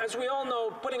 Speaker. As we all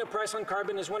know, putting a price on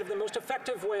carbon is one of the most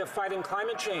effective ways of fighting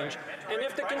climate change. And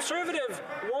if the Conservative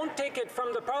won't take it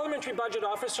from the Parliamentary Budget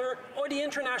Officer or the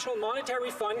International Monetary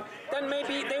Fund, then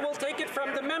maybe they will take it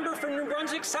from the member for New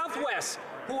Brunswick Southwest,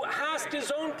 who asked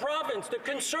his own province, the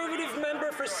Conservative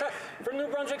member for New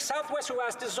Brunswick Southwest, who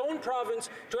asked his own province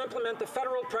to implement the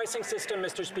federal pricing system,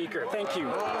 Mr. Speaker. Thank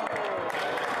you.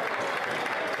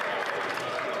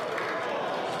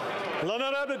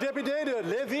 L'honorable député de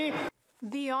Lévis.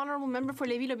 The Honourable Member for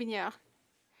Lévis-Lobinière.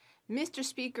 Mr.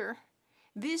 Speaker,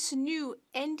 this new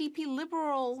NDP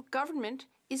Liberal government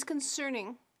is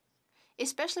concerning,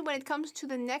 especially when it comes to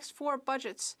the next 4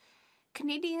 budgets.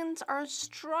 Canadians are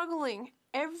struggling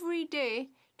every day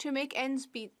to make ends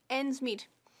meet.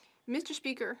 Mr.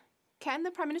 Speaker, Can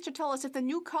the Prime Minister tell us if the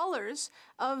new colors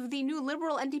of the new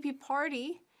Liberal NDP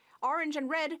party, orange and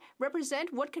red,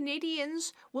 represent what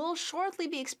Canadians will shortly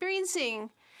be experiencing?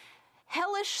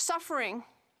 Hellish suffering.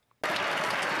 The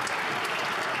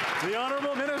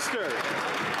Honourable Minister.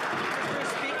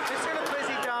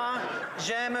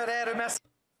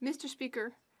 Mr.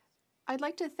 Speaker, I'd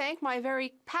like to thank my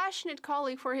very passionate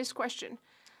colleague for his question.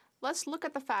 Let's look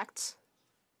at the facts.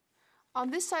 On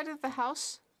this side of the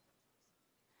House,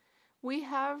 we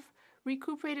have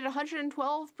recuperated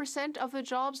 112% of the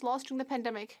jobs lost during the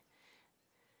pandemic.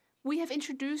 We have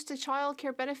introduced a child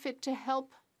care benefit to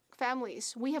help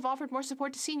families. We have offered more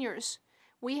support to seniors.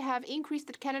 We have increased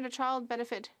the Canada Child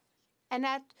Benefit. And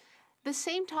at the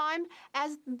same time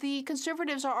as the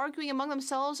Conservatives are arguing among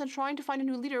themselves and trying to find a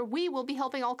new leader, we will be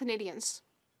helping all Canadians.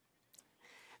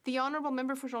 The Honourable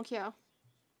Member for Jonquière.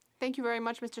 Thank you very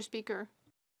much, Mr. Speaker.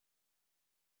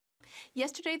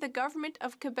 Yesterday, the government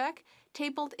of Quebec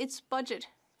tabled its budget.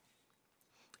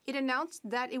 It announced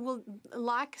that it will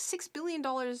lack $6 billion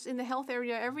in the health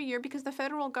area every year because the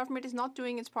federal government is not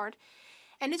doing its part.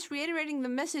 And it's reiterating the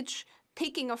message,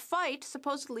 picking a fight,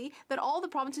 supposedly, that all the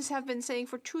provinces have been saying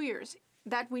for 2 years,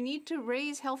 that we need to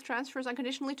raise health transfers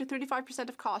unconditionally to 35%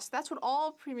 of costs. That's what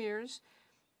all premiers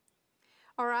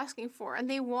are asking for, and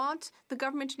they want the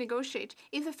government to negotiate.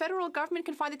 If the federal government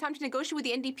can find the time to negotiate with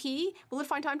the NDP, will it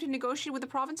find time to negotiate with the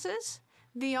provinces?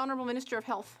 The Honourable Minister of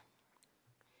Health.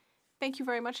 Thank you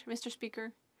very much, Mr.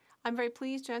 Speaker. I'm very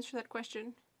pleased to answer that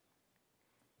question.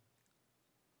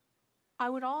 I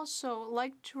would also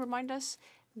like to remind us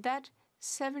that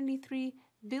 $73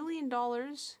 billion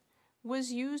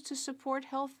was used to support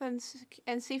health and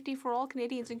safety for all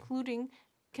Canadians, including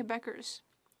Quebecers,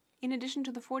 in addition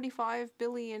to the $45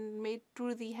 billion made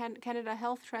through the Canada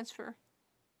Health Transfer,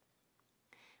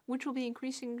 which will be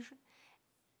increasing,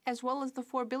 as well as the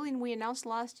 $4 billion we announced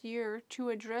last year to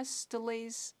address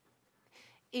delays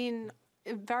in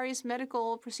various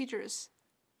medical procedures,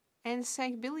 and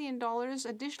 $5 billion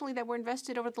additionally that were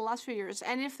invested over the last few years.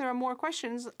 And if there are more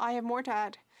questions, I have more to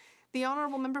add. The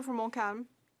Honourable Member for Montcalm.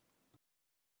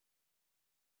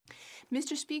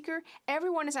 Mr. Speaker,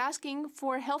 everyone is asking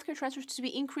for healthcare transfers to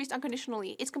be increased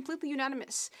unconditionally. It's completely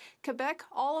unanimous. Quebec,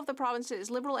 all of the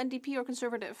provinces, Liberal, NDP, or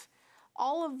Conservative,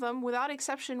 all of them, without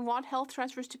exception, want health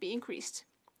transfers to be increased.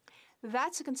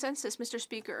 That's a consensus, Mr.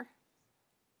 Speaker.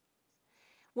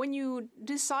 When you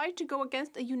decide to go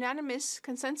against a unanimous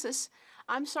consensus,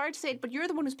 I'm sorry to say it, but you're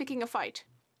the one who's picking a fight.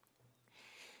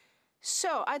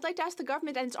 So, I'd like to ask the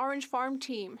government and its Orange Farm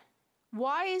team,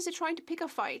 why is it trying to pick a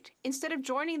fight instead of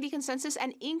joining the consensus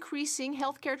and increasing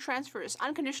healthcare transfers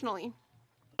unconditionally?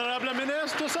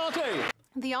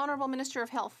 The Honourable Minister of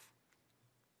Health.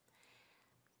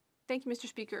 Thank you, Mr.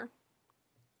 Speaker.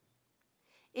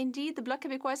 Indeed, the Bloc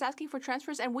Québécois is asking for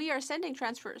transfers, and we are sending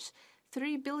transfers.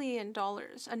 $3 billion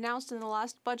announced in the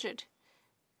last budget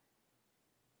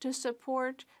to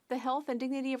support the health and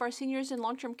dignity of our seniors in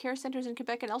long-term care centres in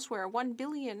Quebec and elsewhere. $1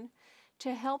 billion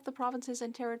to help the provinces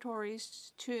and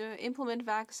territories to implement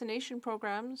vaccination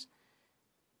programs.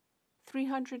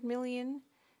 $300 million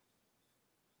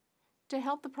to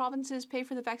help the provinces pay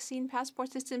for the vaccine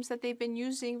passport systems that they've been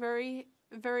using very,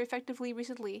 very effectively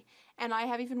recently. And I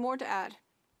have even more to add.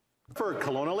 For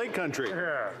Kelowna Lake Country.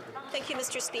 Thank you,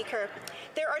 Mr. Speaker.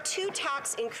 There are two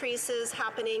tax increases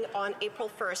happening on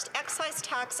April 1st, excise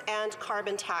tax and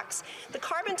carbon tax. The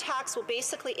carbon tax will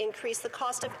basically increase the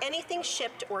cost of anything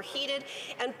shipped or heated,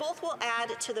 and both will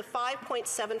add to the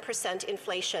 5.7%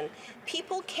 inflation.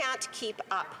 People can't keep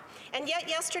up. And yet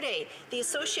yesterday, the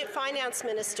Associate Finance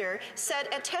Minister said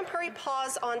a temporary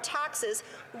pause on taxes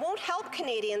won't help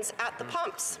Canadians at the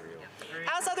pumps.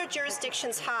 As other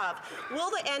jurisdictions have,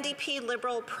 will the NDP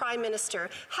Liberal Prime Minister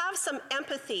have some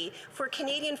empathy for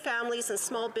Canadian families and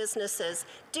small businesses,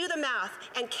 do the math,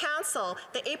 and cancel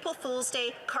the April Fool's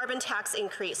Day carbon tax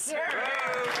increase?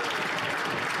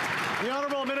 The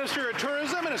Honourable Minister of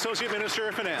Tourism and Associate Minister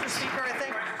of Finance. Mr. Speaker, I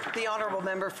thank the Honourable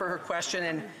Member for her question,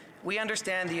 and we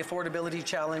understand the affordability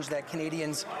challenge that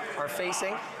Canadians are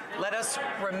facing. Let us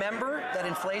remember that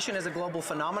inflation is a global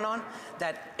phenomenon,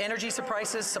 that energy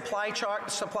prices, supply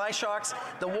shocks,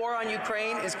 the war on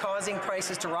Ukraine is causing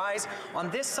prices to rise.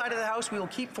 On this side of the House, we will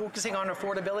keep focusing on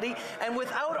affordability, and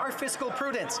without our fiscal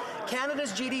prudence,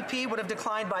 Canada's GDP would have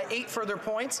declined by 8 further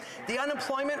points, the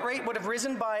unemployment rate would have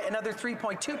risen by another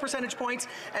 3.2 percentage points,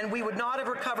 and we would not have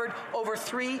recovered over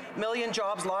 3 million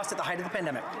jobs lost at the height of the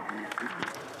pandemic.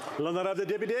 L'honorable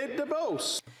député de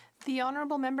Beauce. The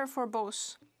Honourable Member for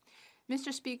Beauce.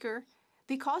 Mr. Speaker,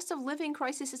 the cost of living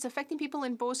crisis is affecting people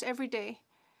in Beauce every day.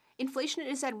 Inflation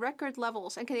is at record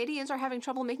levels, and Canadians are having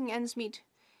trouble making ends meet.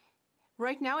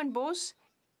 Right now in Beauce,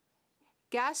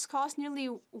 gas costs nearly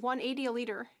 $1.80 a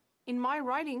liter. In my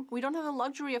riding, we don't have the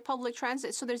luxury of public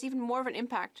transit, so there's even more of an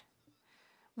impact.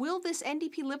 Will this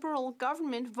NDP Liberal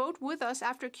government vote with us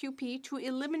after QP to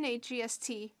eliminate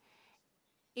GST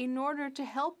in order to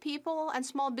help people and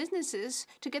small businesses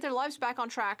to get their lives back on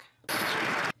track?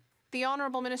 The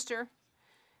Honourable Minister.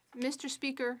 Mr.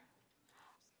 Speaker,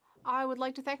 I would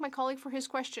like to thank my colleague for his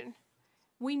question.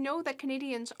 We know that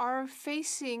Canadians are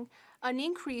facing an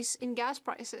increase in gas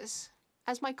prices.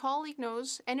 As my colleague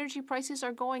knows, energy prices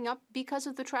are going up because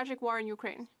of the tragic war in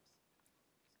Ukraine.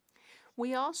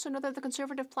 We also know that the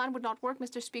Conservative plan would not work,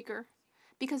 Mr. Speaker,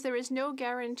 because there is no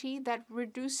guarantee that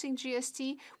reducing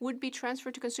GST would be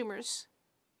transferred to consumers.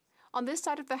 On this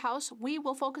side of the House, we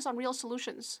will focus on real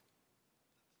solutions,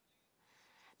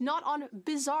 not on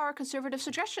bizarre Conservative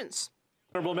suggestions.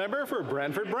 Honourable Member for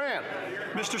Brantford Brant.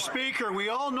 Mr. Speaker, we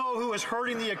all know who is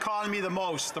hurting the economy the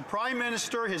most, the Prime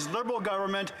Minister, his Liberal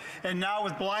government, and now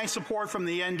with blind support from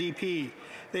the NDP.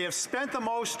 They have spent the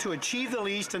most to achieve the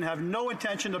least and have no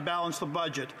intention to balance the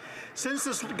budget. Since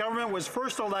this government was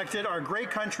first elected, our great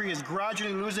country is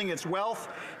gradually losing its wealth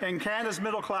and Canada's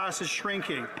middle class is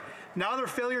shrinking. Now their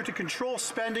failure to control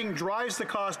spending drives the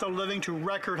cost of living to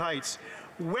record heights.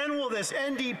 When will this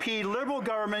NDP Liberal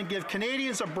government give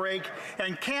Canadians a break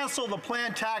and cancel the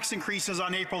planned tax increases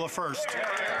on April the 1st?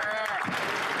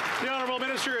 The Honourable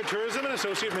Minister of Tourism and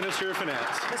Associate Minister of Finance.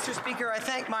 Mr. Speaker, I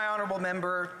thank my honourable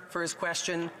member for his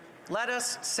question. Let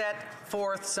us set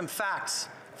forth some facts.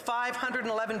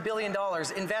 $511 billion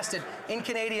invested in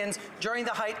Canadians during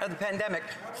the height of the pandemic.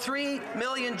 3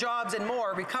 million jobs and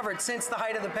more recovered since the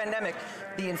height of the pandemic.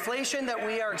 The inflation that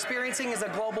we are experiencing is a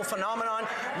global phenomenon.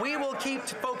 We will keep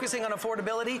focusing on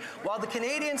affordability. While the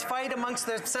Canadians fight amongst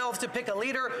themselves to pick a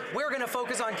leader, we're going to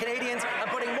focus on Canadians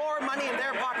and putting more money in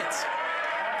their pockets.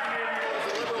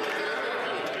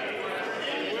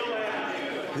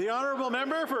 The Honourable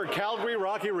Member for Calgary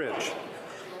Rocky Ridge.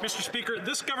 Mr. Speaker,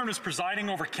 this government is presiding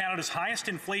over Canada's highest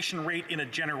inflation rate in a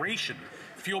generation,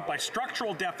 fueled by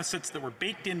structural deficits that were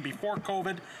baked in before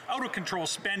COVID, out-of-control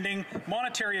spending,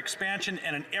 monetary expansion,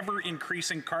 and an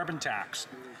ever-increasing carbon tax.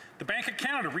 The Bank of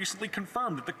Canada recently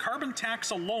confirmed that the carbon tax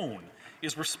alone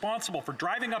is responsible for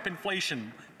driving up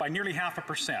inflation by nearly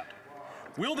 0.5%.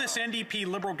 Will this NDP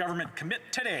Liberal government commit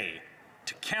today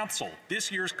to cancel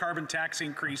this year's carbon tax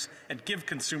increase and give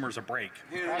consumers a break?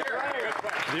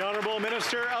 The Honourable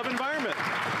Minister of Environment.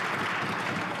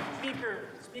 Speaker,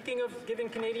 speaking of giving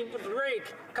Canadians a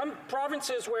break, come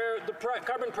provinces where the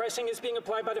carbon pricing is being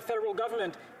applied by the federal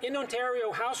government. In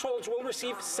Ontario, households will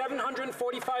receive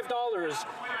 $745.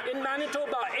 In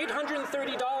Manitoba,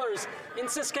 $830. In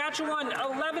Saskatchewan,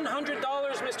 $1,100,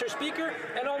 Mr. Speaker,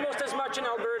 and almost as much in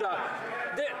Alberta.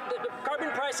 The carbon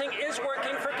pricing is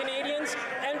working for Canadians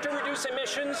and to reduce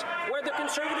emissions, where the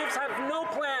Conservatives have no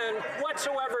plan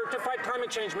whatsoever to fight climate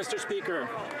change, Mr. Speaker.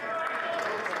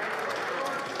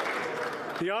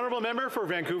 The Honourable Member for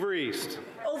Vancouver East.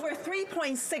 Over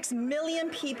 3.6 million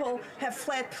people have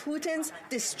fled Putin's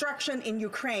destruction in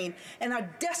Ukraine and are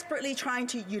desperately trying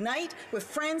to unite with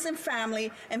friends and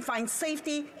family and find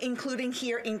safety, including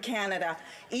here in Canada.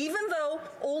 Even though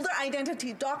older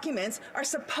identity documents are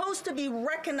supposed to be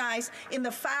recognized in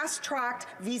the fast-tracked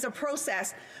visa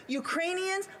process,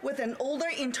 Ukrainians with an older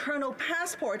internal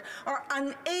passport are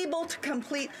unable to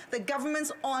complete the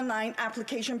government's online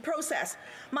application process.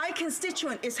 My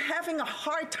constituent is having a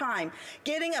hard time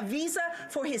getting a visa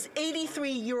for his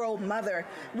 83-year-old mother.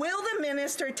 Will the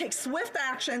minister take swift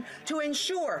action to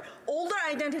ensure older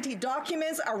identity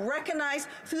documents are recognized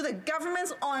through the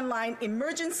government's online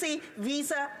emergency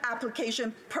visa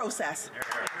application process?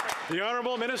 The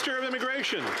Honourable Minister of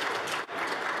Immigration.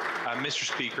 Mr.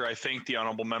 Speaker, I thank the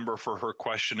honourable member for her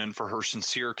question and for her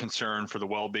sincere concern for the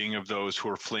well-being of those who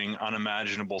are fleeing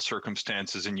unimaginable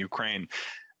circumstances in Ukraine.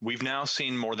 We've now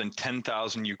seen more than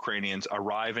 10,000 Ukrainians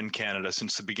arrive in Canada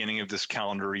since the beginning of this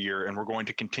calendar year, and we're going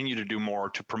to continue to do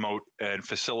more to promote and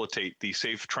facilitate the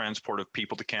safe transport of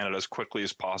people to Canada as quickly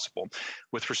as possible.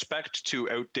 With respect to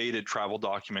outdated travel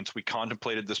documents, we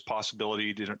contemplated this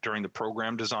possibility during the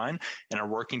program design and are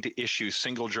working to issue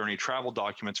single journey travel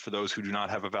documents for those who do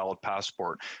not have a valid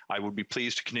passport. I would be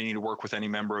pleased to continue to work with any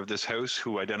member of this House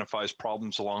who identifies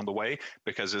problems along the way,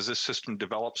 because as this system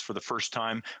develops for the first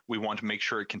time, we want to make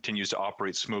sure it continues to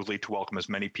operate smoothly to welcome as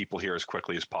many people here as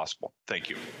quickly as possible. Thank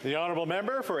you. The Honourable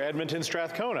Member for Edmonton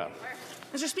Strathcona.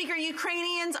 Mr. Speaker,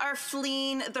 Ukrainians are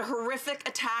fleeing the horrific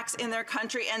attacks in their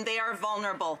country, and they are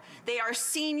vulnerable. They are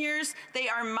seniors, they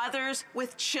are mothers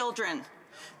with children.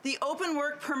 The open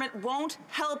work permit won't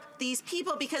help these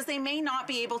people because they may not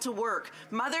be able to work.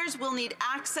 Mothers will need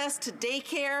access to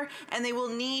daycare and they will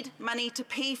need money to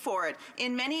pay for it.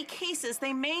 In many cases,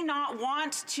 they may not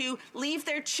want to leave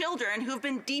their children who've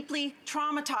been deeply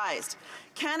traumatized.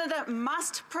 Canada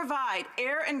must provide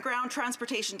air and ground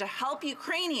transportation to help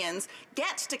Ukrainians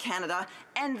get to Canada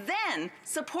and then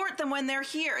support them when they're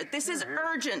here. This is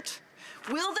urgent.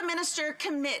 Will the minister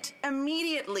commit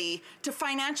immediately to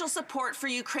financial support for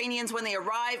Ukrainians when they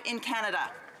arrive in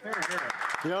Canada?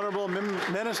 The Honourable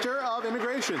Minister of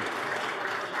Immigration.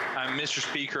 Mr.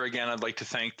 Speaker, again, I'd like to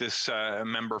thank this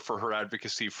member for her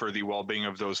advocacy for the well-being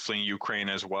of those fleeing Ukraine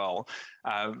as well.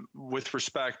 With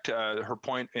respect, her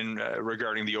point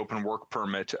regarding the open work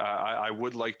permit, I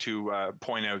would like to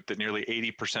point out that nearly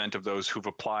 80% of those who've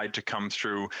applied to come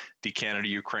through the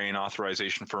Canada-Ukraine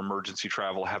authorization for emergency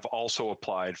travel have also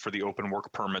applied for the open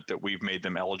work permit that we've made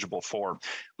them eligible for.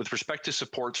 With respect to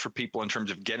supports for people in terms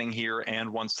of getting here and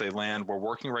once they land, we're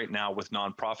working right now with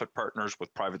nonprofit partners,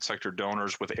 with private sector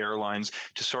donors, with airlines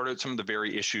to sort out some of the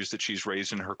very issues that she's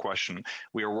raised in her question.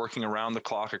 We are working around the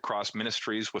clock across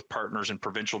ministries with partners in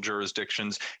provincial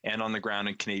jurisdictions and on the ground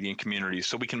in Canadian communities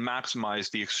so we can maximize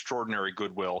the extraordinary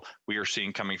goodwill we are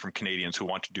seeing coming from Canadians who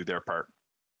want to do their part.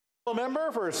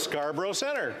 Member for Scarborough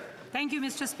Centre. Thank you,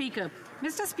 Mr. Speaker.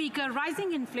 Mr. Speaker,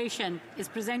 rising inflation is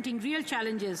presenting real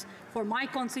challenges for my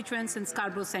constituents in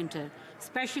Scarborough Centre,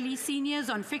 especially seniors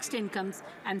on fixed incomes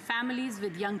and families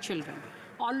with young children,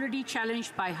 already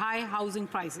challenged by high housing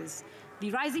prices. The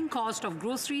rising cost of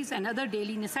groceries and other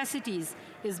daily necessities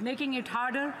is making it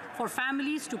harder for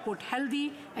families to put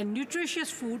healthy and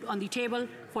nutritious food on the table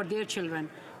for their children.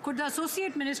 Could the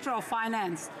Associate Minister of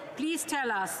Finance please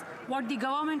tell us what the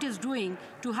government is doing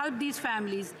to help these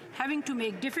families having to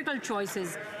make difficult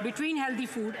choices between healthy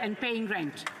food and paying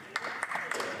rent?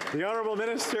 The Honourable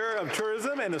Minister of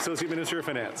Tourism and Associate Minister of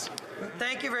Finance.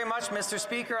 Thank you very much, Mr.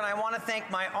 Speaker, and I want to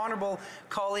thank my honourable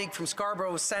colleague from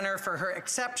Scarborough Centre for her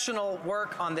exceptional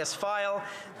work on this file.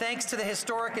 Thanks to the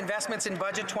historic investments in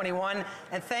Budget 21,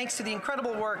 and thanks to the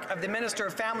incredible work of the Minister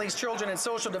of Families, Children and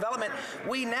Social Development,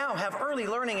 we now have early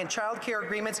learning and childcare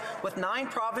agreements with 9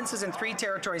 provinces and 3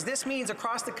 territories. This means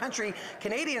across the country,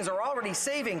 Canadians are already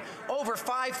saving over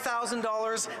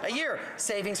 $5,000 a year.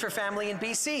 Savings for family in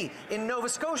BC, in Nova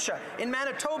Scotia, in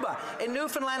Manitoba, in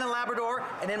Newfoundland and Labrador,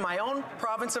 and in my own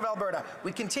province of Alberta.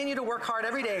 We continue to work hard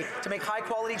every day to make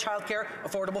high-quality childcare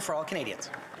affordable for all Canadians.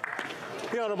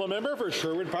 The Honourable Member for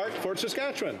Sherwood Park, Fort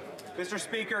Saskatchewan. Mr.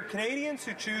 Speaker, Canadians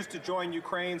who choose to join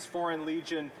Ukraine's Foreign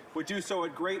Legion would do so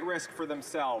at great risk for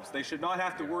themselves. They should not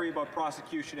have to worry about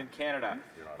prosecution in Canada.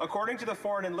 According to the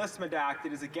Foreign Enlistment Act,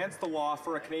 it is against the law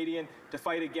for a Canadian to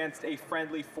fight against a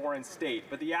friendly foreign state,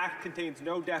 but the Act contains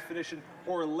no definition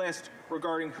or list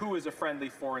regarding who is a friendly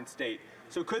foreign state.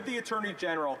 So could the Attorney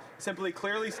General simply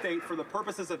clearly state for the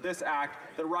purposes of this Act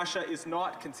that Russia is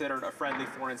not considered a friendly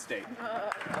foreign state?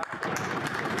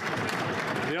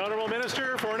 The Honourable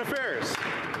Minister of Foreign Affairs.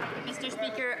 Mr.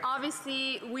 Speaker,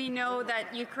 obviously we know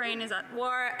that Ukraine is at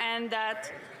war and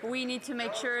that we need to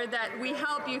make sure that we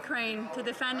help Ukraine to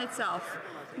defend itself.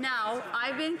 Now,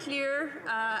 I've been clear,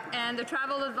 and the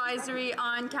travel advisory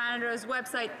on Canada's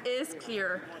website is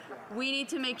clear. We need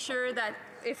to make sure that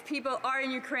if people are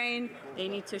in Ukraine, they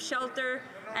need to shelter.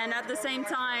 And at the same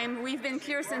time, we've been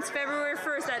clear since February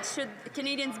 1st that should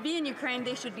Canadians be in Ukraine,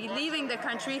 they should be leaving the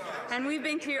country. And we've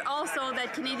been clear also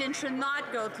that Canadians should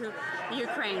not go to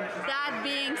Ukraine. That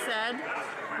being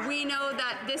said, we know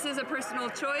that this is a personal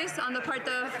choice on the part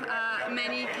of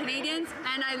many Canadians,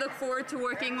 and I look forward to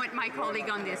working with my colleague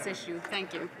on this issue.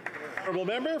 Thank you. Honourable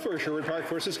Member for Sherwood Park,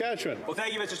 Fort Saskatchewan. Well,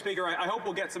 thank you, Mr. Speaker. I hope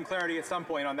we'll get some clarity at some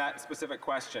point on that specific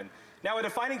question. Now, a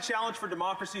defining challenge for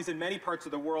democracies in many parts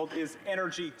of the world is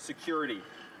energy security.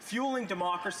 Fueling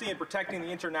democracy and protecting the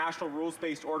international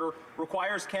rules-based order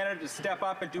requires Canada to step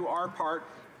up and do our part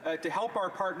to help our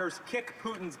partners kick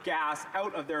Putin's gas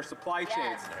out of their supply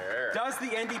chains. Does the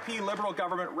NDP Liberal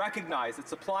government recognize that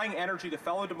supplying energy to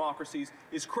fellow democracies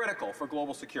is critical for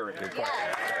global security?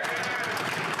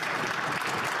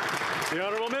 The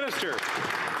Honourable Minister.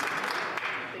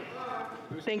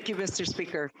 Thank you, Mr.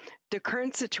 Speaker. The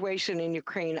current situation in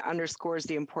Ukraine underscores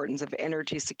the importance of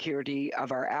energy security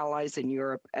of our allies in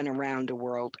Europe and around the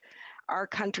world. Our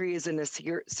country is in a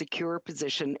secure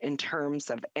position in terms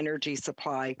of energy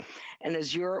supply, and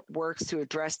as Europe works to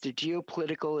address the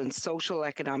geopolitical and social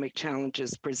economic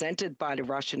challenges presented by the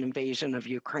Russian invasion of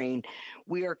Ukraine,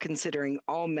 we are considering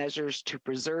all measures to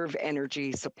preserve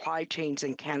energy supply chains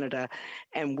in Canada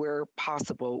and, where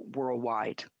possible,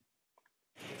 worldwide.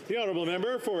 The honourable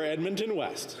member for Edmonton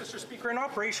West. Mr. Speaker, in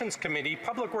Operations Committee,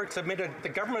 Public Works admitted the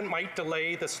government might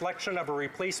delay the selection of a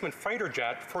replacement fighter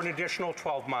jet for an additional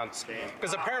 12 months,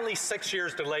 because apparently 6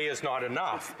 years delay is not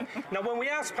enough. Now, when we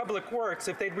asked Public Works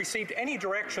if they'd received any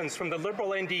directions from the Liberal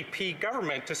NDP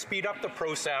government to speed up the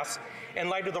process in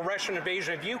light of the Russian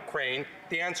invasion of Ukraine,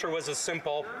 the answer was as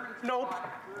simple, nope.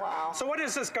 Wow. So what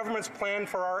is this government's plan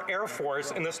for our Air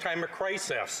Force in this time of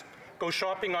crisis? Go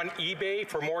shopping on eBay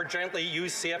for more gently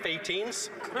used CF-18s?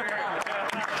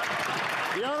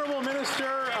 The Honourable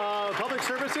Minister of Public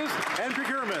Services and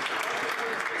Procurement.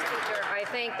 Speaker, I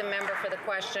thank the member for the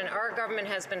question. Our government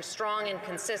has been strong and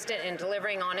consistent in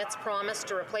delivering on its promise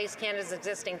to replace Canada's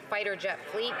existing fighter jet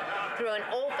fleet through an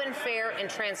open, fair, and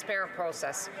transparent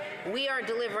process. We are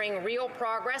delivering real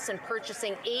progress in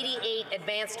purchasing 88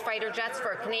 advanced fighter jets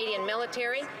for our Canadian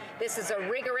military. This is a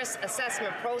rigorous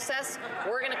assessment process.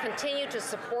 We're going to continue to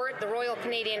support the Royal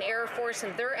Canadian Air Force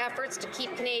in their efforts to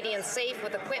keep Canadians safe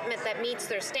with equipment that meets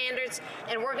their standards,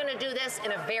 and we're going to do this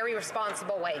in a very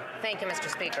responsible way. Thank you, Mr.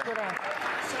 Speaker.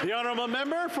 The honourable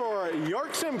member for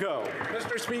York Simcoe.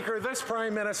 Mr. Speaker, this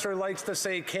Prime Minister likes to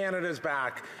say Canada's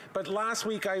back, but last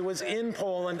week I was in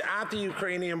Poland at the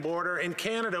Ukrainian border and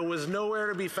Canada was nowhere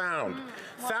to be found.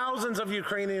 Thousands of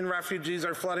Ukrainian refugees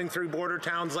are flooding through border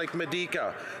towns like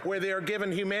Medyka, where they are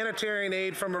given humanitarian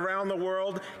aid from around the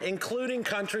world, including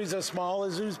countries as small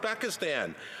as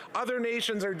Uzbekistan. Other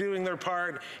nations are doing their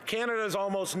part. Canada has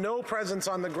almost no presence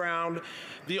on the ground.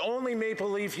 The only maple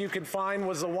leaf you could find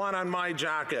was the one on my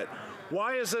jacket.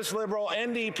 Why is this Liberal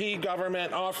NDP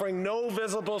government offering no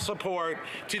visible support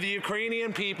to the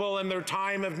Ukrainian people in their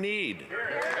time of need?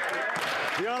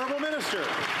 The Honourable Minister.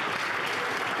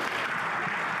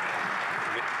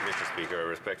 Mr. Speaker, I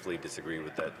respectfully disagree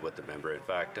with the member. In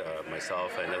fact,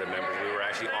 myself and other members, we were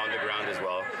actually on the ground as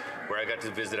well, where I got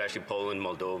to visit actually Poland,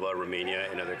 Moldova, Romania,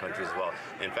 and other countries as well.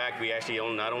 In fact, we actually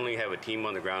not only have a team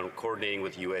on the ground coordinating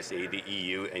with USA, the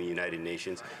EU, and United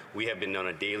Nations, we have been on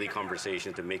a daily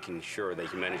conversation to making sure that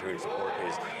humanitarian support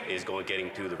is getting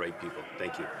to the right people.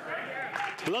 Thank you.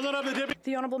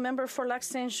 The honourable member for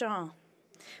Lac-Saint-Jean.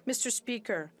 Mr.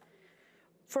 Speaker,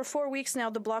 for 4 weeks now,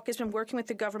 the Bloc has been working with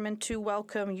the government to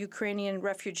welcome Ukrainian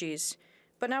refugees.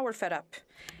 But now we're fed up.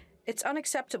 It's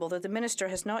unacceptable that the minister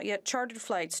has not yet chartered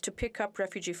flights to pick up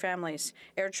refugee families.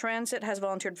 Air Transit has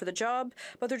volunteered for the job,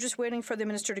 but they're just waiting for the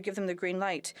minister to give them the green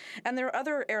light. And there are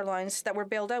other airlines that were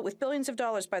bailed out with billions of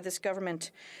dollars by this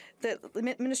government. The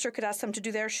minister could ask them to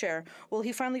do their share. Will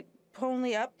he finally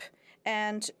pony up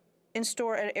and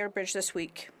install at Airbridge this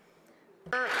week?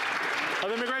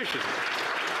 Of immigration.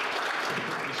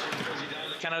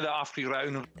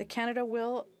 The Canada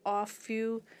will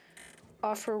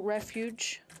offer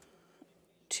refuge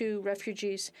to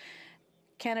refugees.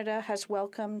 Canada has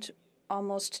welcomed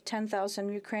almost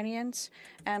 10,000 Ukrainians,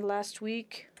 and last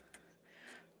week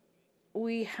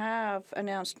we have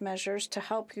announced measures to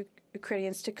help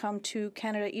Ukrainians to come to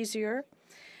Canada easier,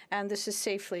 and this is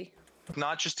safely.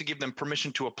 Not just to give them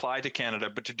permission to apply to Canada,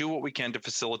 but to do what we can to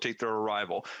facilitate their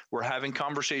arrival. We're having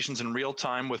conversations in real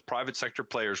time with private sector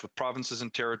players, with provinces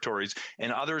and territories,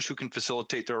 and others who can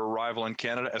facilitate their arrival in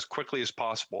Canada as quickly as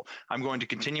possible. I'm going to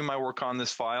continue my work on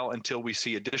this file until we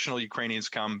see additional Ukrainians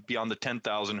come beyond the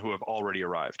 10,000 who have already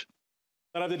arrived.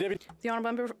 The honourable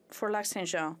member for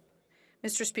Lac-Saint-Jean.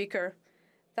 Mr. Speaker,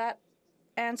 that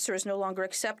answer is no longer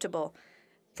acceptable.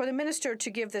 For the minister to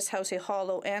give this House a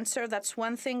hollow answer, that's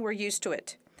one thing, we're used to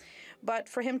it. But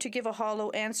for him to give a hollow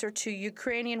answer to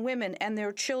Ukrainian women and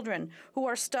their children who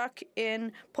are stuck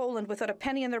in Poland without a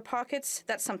penny in their pockets,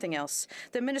 that's something else.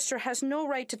 The minister has no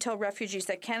right to tell refugees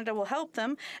that Canada will help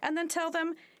them and then tell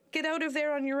them, get out of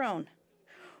there on your own.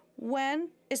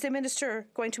 When is the minister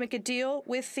going to make a deal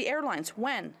with the airlines?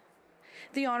 When?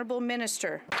 The honourable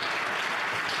minister.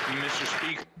 Mr.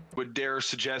 Speaker, would dare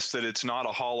suggest that it's not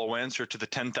a hollow answer to the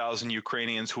 10,000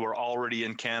 Ukrainians who are already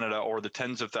in Canada, or the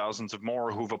tens of thousands of more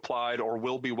who've applied or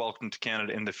will be welcomed to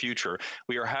Canada in the future.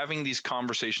 We are having these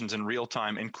conversations in real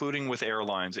time, including with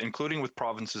airlines, including with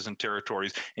provinces and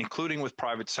territories, including with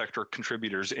private sector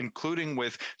contributors, including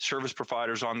with service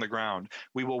providers on the ground.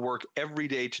 We will work every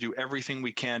day to do everything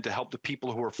we can to help the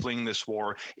people who are fleeing this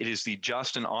war. It is the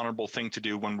just and honorable thing to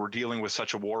do when we're dealing with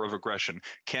such a war of aggression.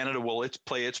 Canada will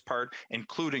play its part,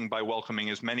 including by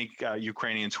welcoming as many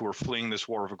Ukrainians who are fleeing this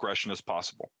war of aggression as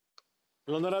possible.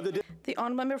 The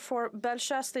honourable member for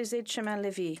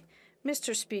Bellechasse-les-Aides-Chemin-Lévis.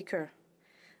 Mr. Speaker,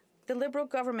 the Liberal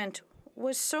government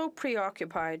was so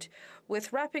preoccupied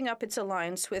with wrapping up its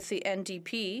alliance with the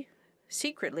NDP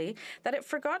secretly that it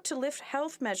forgot to lift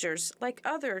health measures like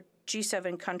other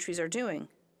G7 countries are doing.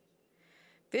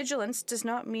 Vigilance does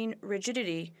not mean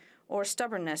rigidity or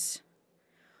stubbornness.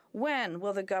 When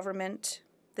will the government,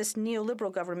 this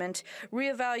neoliberal government,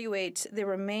 reevaluate the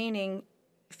remaining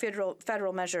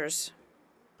federal measures?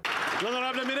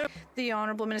 The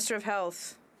Honourable Minister of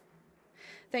Health.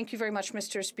 Thank you very much,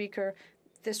 Mr. Speaker.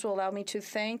 This will allow me to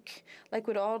thank, like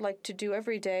we'd all like to do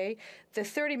every day, the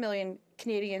 30 million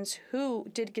Canadians who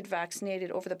did get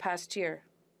vaccinated over the past year.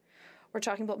 We're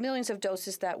talking about millions of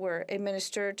doses that were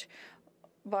administered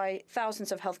by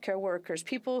thousands of healthcare workers,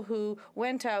 people who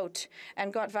went out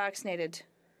and got vaccinated,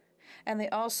 and they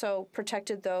also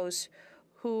protected those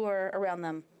who are around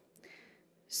them.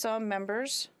 Some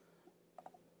members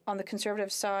on the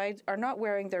Conservative side are not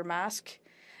wearing their mask,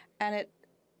 and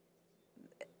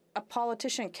a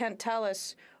politician can't tell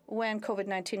us when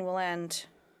COVID-19 will end.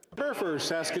 For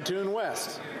Saskatoon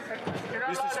West.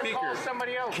 Mr. Speaker,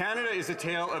 Canada is a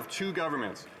tale of two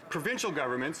governments. Provincial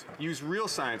governments use real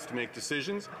science to make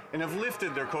decisions and have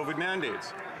lifted their COVID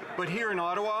mandates. But here in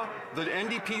Ottawa, the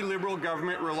NDP Liberal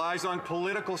government relies on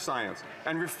political science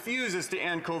and refuses to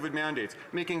end COVID mandates,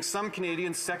 making some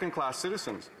Canadians second-class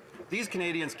citizens. These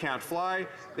Canadians can't fly,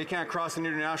 they can't cross an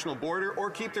international border, or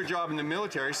keep their job in the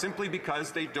military simply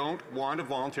because they don't want a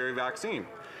voluntary vaccine.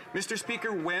 Mr.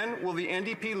 Speaker, when will the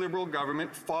NDP Liberal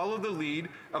government follow the lead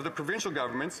of the provincial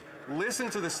governments, listen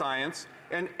to the science,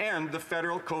 and end the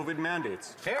federal COVID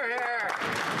mandates? Hear, hear.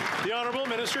 The Honourable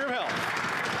Minister of Health.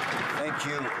 Thank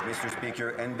you, Mr.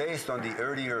 Speaker. And based on the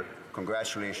earlier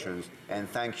congratulations and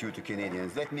thank you to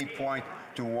Canadians, let me point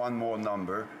to one more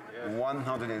number.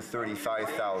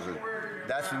 135,000.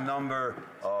 That's the number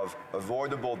of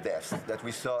avoidable deaths that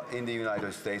we saw in the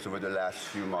United States over the last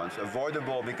few months.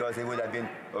 Avoidable because they would have been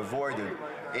avoided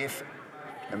if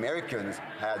Americans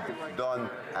had done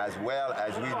as well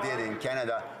as we did in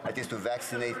Canada, that is to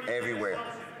vaccinate everywhere.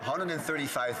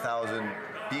 135,000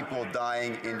 people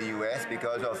dying in the US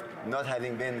because of not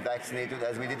having been vaccinated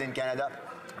as we did in Canada.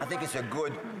 I think it's a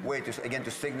good way to, again, to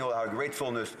signal our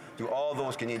gratefulness to all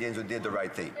those Canadians who did the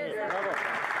right thing.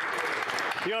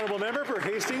 The Honourable Member for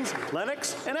Hastings,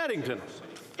 Lennox and Addington.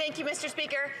 Thank you, Mr.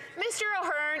 Speaker. Mr.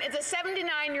 O'Hearn is a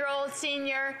 79-year-old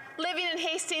senior living in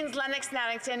Hastings, Lennox and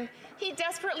Addington. He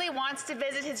desperately wants to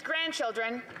visit his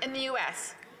grandchildren in the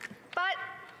U.S. But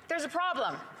there's a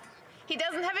problem. He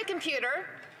doesn't have a computer,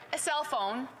 a cell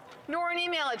phone, nor an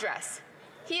email address.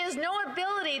 He has no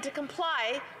ability to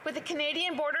comply with the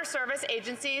Canadian Border Service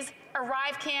Agency's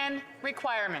ArriveCAN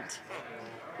requirement.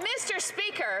 Mr.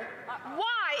 Speaker,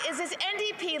 why is this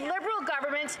NDP Liberal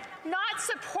government not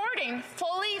supporting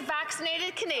fully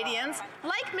vaccinated Canadians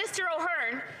like Mr.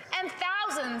 O'Hearn and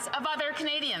thousands of other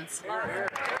Canadians?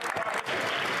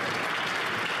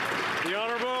 The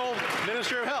Honourable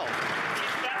Minister of Health.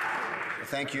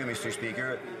 Thank you, Mr.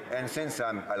 Speaker. And since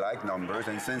I like numbers,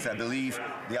 and since I believe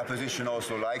the opposition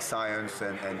also likes science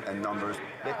and numbers,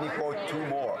 let me quote two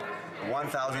more.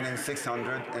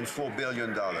 $1,600 and $4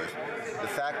 billion. The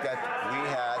fact that we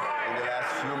had, in the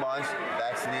last few months,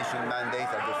 vaccination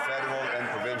mandates at the federal and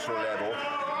provincial level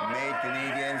made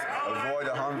Canadians avoid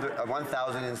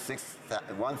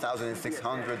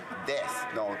 1,600 deaths.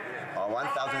 No,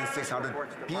 1,600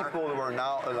 people who are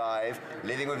now alive,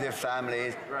 living with their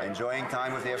families, enjoying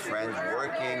time with their friends,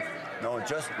 working, no,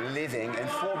 just living, and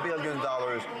 $4 billion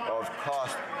of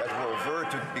costs that were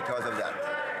averted because of that.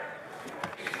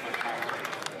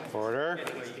 Order.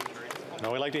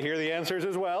 Now we'd like to hear the answers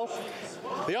as well.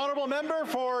 The Honourable Member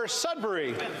for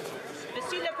Sudbury.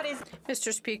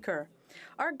 Mr. Speaker,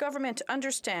 our government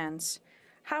understands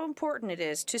how important it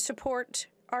is to support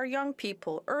our young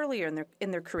people earlier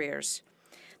in their careers.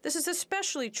 This is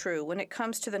especially true when it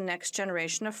comes to the next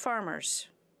generation of farmers.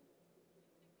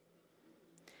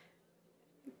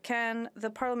 Can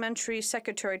the Parliamentary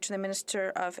Secretary to the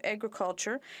Minister of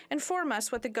Agriculture inform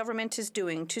us what the government is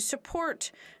doing to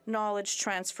support knowledge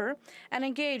transfer and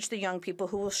engage the young people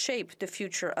who will shape the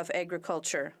future of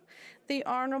agriculture? The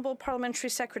Honourable Parliamentary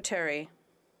Secretary.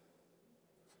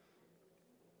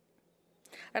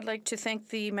 I'd like to thank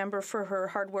the member for her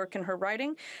hard work and her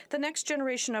writing. The next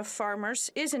generation of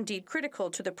farmers is indeed critical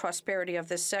to the prosperity of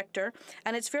this sector,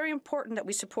 and it's very important that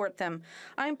we support them.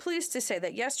 I'm pleased to say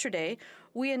that yesterday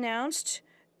we announced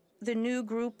the new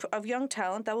group of young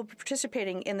talent that will be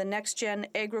participating in the Next Gen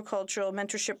Agricultural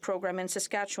Mentorship Program in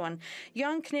Saskatchewan.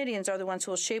 Young Canadians are the ones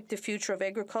who will shape the future of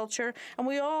agriculture, and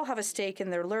we all have a stake in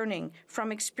their learning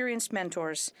from experienced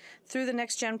mentors. Through the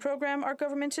Next Gen program, our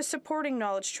government is supporting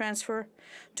knowledge transfer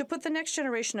to put the next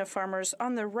generation of farmers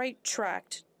on the right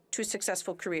track to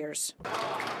successful careers.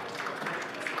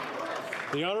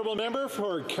 The Honourable Member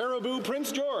for Cariboo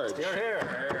Prince George. Here,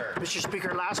 here. Mr.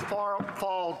 Speaker, last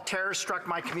fall, terror struck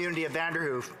my community of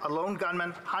Vanderhoof. A lone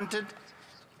gunman hunted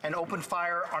and opened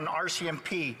fire on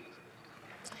RCMP.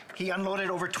 He unloaded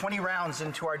over 20 rounds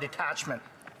into our detachment.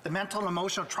 The mental and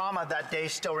emotional trauma that day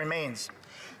still remains.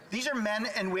 These are men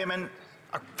and women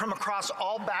from across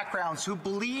all backgrounds who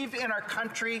believe in our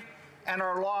country and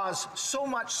our laws so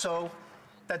much so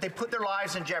that they put their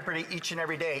lives in jeopardy each and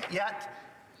every day. Yet,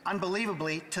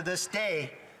 unbelievably, to this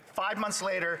day, 5 months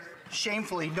later,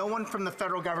 shamefully, no one from the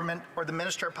federal government or the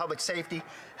Minister of Public Safety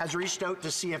has reached out to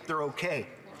see if they're okay.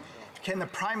 Can the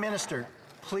Prime Minister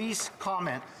please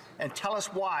comment and tell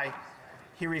us why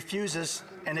he refuses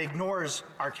and ignores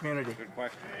our community? Good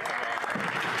question.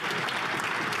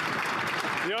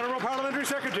 The Honourable Parliamentary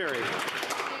Secretary.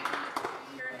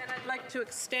 And I'd like to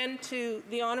extend to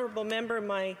the Honourable Member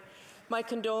my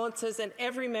condolences, and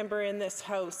every member in this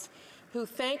House who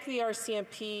thank the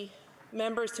RCMP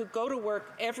members who go to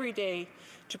work every day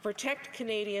to protect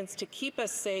Canadians, to keep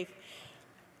us safe.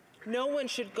 No one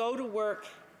should go to work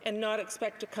and not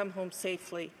expect to come home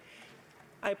safely.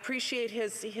 I appreciate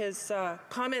his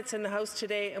comments in the House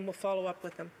today, and will follow up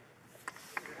with them.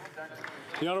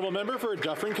 The Honourable Member for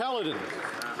Dufferin-Caledon.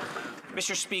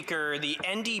 Mr. Speaker, the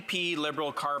NDP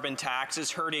Liberal carbon tax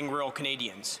is hurting rural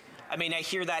Canadians. I mean, I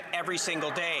hear that every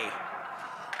single day.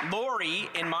 Lori,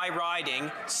 in my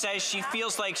riding, says she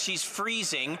feels like she's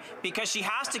freezing because she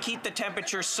has to keep the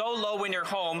temperature so low in her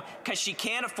home because she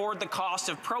can't afford the cost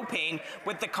of propane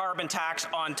with the carbon tax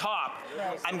on top.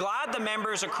 I'm glad the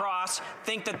members across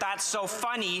think that that's so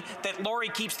funny that Lori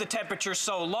keeps the temperature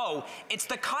so low. It's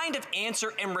the kind of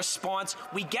answer and response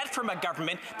we get from a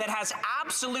government that has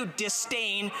absolute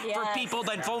disdain for people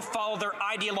that won't follow their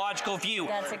ideological view.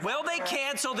 Will they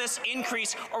cancel this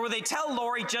increase, or will they tell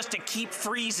Lori just to keep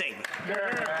freezing? The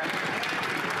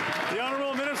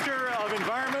Honourable Minister of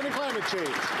Environment and Climate Change.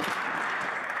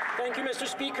 Thank you, Mr.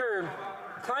 Speaker.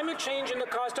 Climate change and the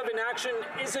cost of inaction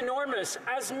is enormous.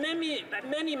 As many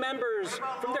members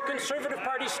from the Conservative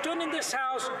Party stood in this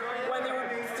House when there were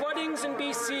floodings in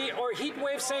BC or heat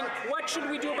waves saying, what should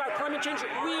we do about climate change?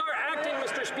 We are acting,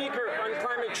 Mr. Speaker, on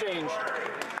climate change.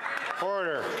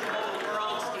 Order.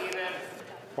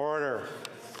 Order.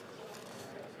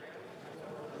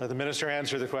 Let the Minister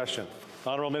answer the question.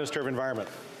 Honourable Minister of Environment.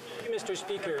 Thank you, Mr.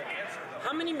 Speaker.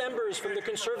 How many members from the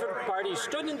Conservative Party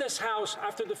stood in this House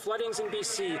after the floodings in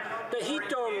BC, the heat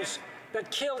domes that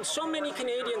killed so many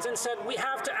Canadians, and said we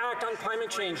have to act on climate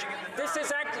change? This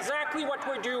is exactly what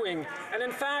we're doing. And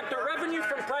in fact, the revenue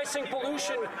from pricing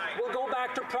pollution will go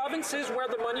back to provinces where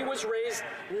the money was raised,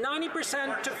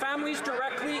 90% to families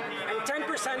directly and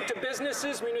 10% to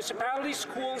businesses, municipalities,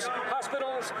 schools,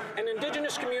 hospitals, and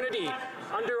Indigenous community.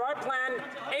 Under our plan,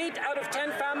 8 out of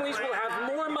 10 families will have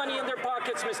more money in their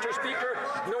pockets, Mr. Speaker,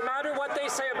 no matter what they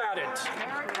say about it.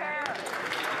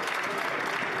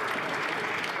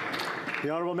 The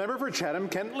Honourable Member for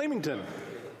Chatham-Kent-Leamington.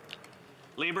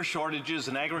 Labour shortages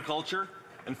in agriculture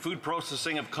and food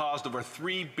processing have caused over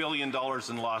 $3 billion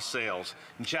in lost sales.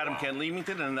 In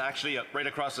Chatham-Kent-Leamington, and actually right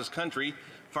across this country,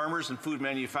 farmers and food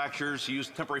manufacturers use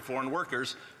temporary foreign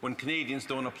workers when Canadians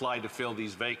don't apply to fill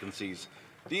these vacancies.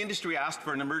 The industry asked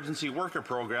for an emergency worker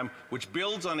program which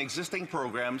builds on existing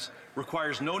programs,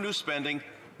 requires no new spending,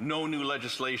 no new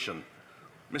legislation.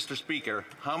 Mr. Speaker,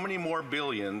 how many more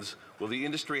billions will the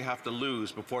industry have to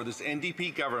lose before this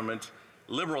NDP government,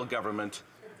 Liberal government,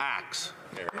 acts?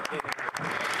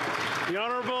 The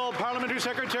Honourable Parliamentary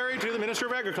Secretary to the Minister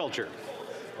of Agriculture.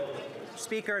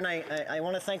 Speaker, and I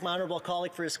want to thank my honourable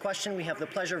colleague for his question. We have the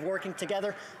pleasure of working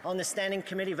together on the Standing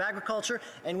Committee of Agriculture,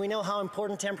 and we know how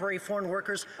important temporary foreign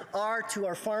workers are to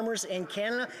our farmers in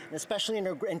Canada, and especially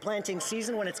in planting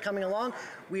season when it's coming along.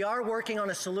 We are working on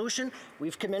a solution.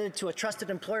 We've committed to a trusted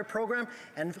employer program,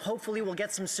 and hopefully we'll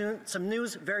get some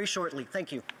news very shortly.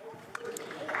 Thank you.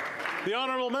 The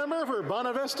Honourable Member for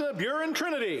Bonavista, Burin,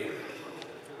 Trinity.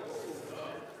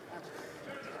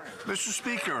 Mr.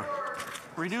 Speaker,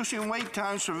 reducing wait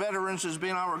times for veterans has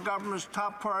been our government's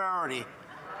top priority.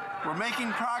 We're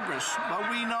making progress,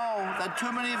 but we know that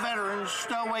too many veterans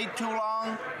still wait too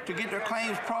long to get their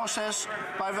claims processed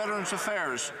by Veterans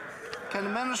Affairs. Can the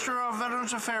Minister of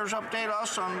Veterans Affairs update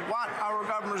us on what our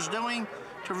government is doing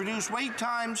to reduce wait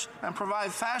times and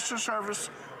provide faster service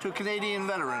to Canadian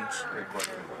veterans? Great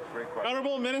question.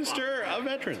 Honourable Minister of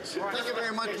Veterans. Thank you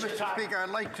very much, Mr. Speaker. I'd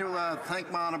like to thank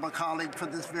my honourable colleague for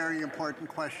this very important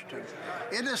question.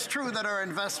 It is true that our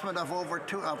investment of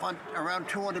around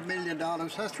 $200 million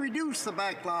has reduced the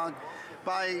backlog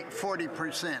by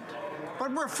 40%.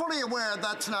 But we're fully aware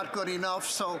that's not good enough,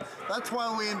 so that's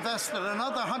why we invested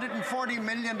another $140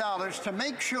 million to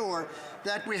make sure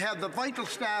that we have the vital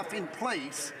staff in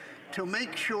place to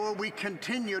make sure we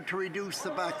continue to reduce the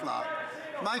backlog.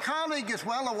 My colleague is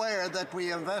well aware that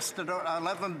we invested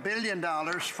 $11 billion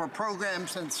for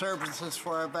programs and services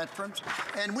for our veterans,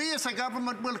 and we as a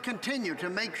government will continue to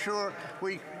make sure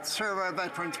we serve our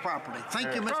veterans properly.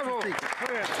 Thank you, Mr.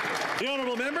 Speaker. The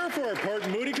honourable member for Port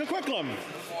Moody Coquitlam.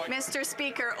 Mr.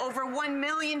 Speaker, over 1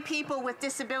 million people with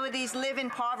disabilities live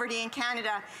in poverty in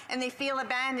Canada, and they feel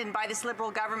abandoned by this Liberal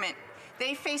government.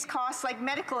 They face costs like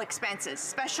medical expenses,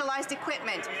 specialized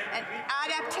equipment, and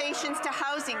adaptations to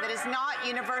housing that is not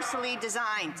universally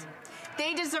designed.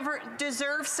 They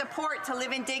deserve support to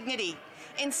live in dignity.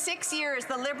 In 6 years,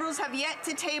 the Liberals have yet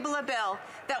to table a bill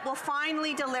that will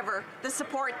finally deliver the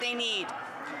support they need.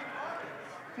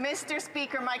 Mr.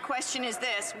 Speaker, my question is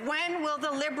this. When will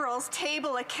the Liberals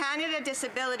table a Canada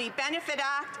Disability Benefit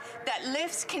Act that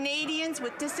lifts Canadians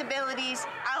with disabilities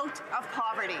out of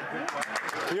poverty?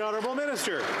 The Honourable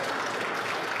Minister.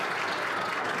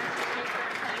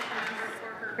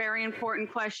 Very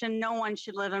important question. No one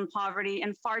should live in poverty,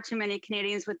 and far too many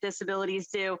Canadians with disabilities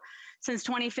do. Since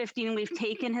 2015, we've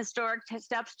taken historic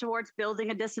steps towards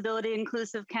building a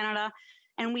disability-inclusive Canada,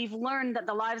 and we've learned that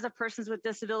the lives of persons with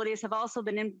disabilities have also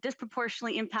been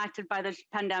disproportionately impacted by the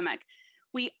pandemic.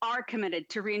 We are committed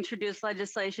to reintroduce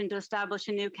legislation to establish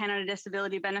a new Canada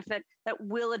Disability Benefit that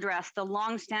will address the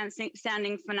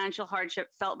long-standing financial hardship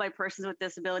felt by persons with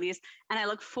disabilities, and I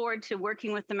look forward to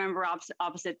working with the member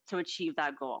opposite to achieve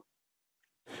that goal.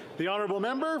 The honourable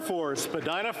member for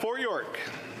Spadina Fort York.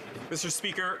 Mr.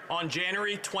 Speaker, on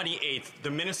January 28th,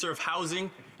 the Minister of Housing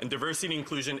and Diversity and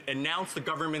Inclusion announced the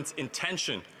government's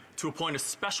intention to appoint a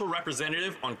special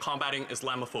representative on combating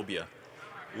Islamophobia.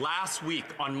 Last week,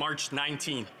 on March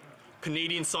 19th,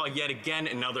 Canadians saw yet again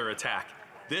another attack,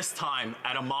 this time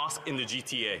at a mosque in the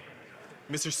GTA.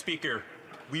 Mr. Speaker,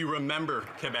 we remember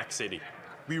Quebec City.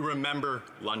 We remember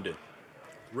London.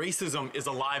 Racism is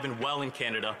alive and well in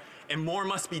Canada, and more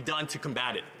must be done to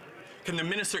combat it. Can the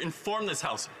Minister inform this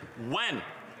House when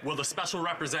will the special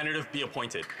representative be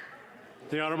appointed?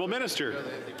 The Honourable Minister.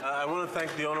 I want to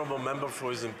thank the Honourable Member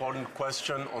for his important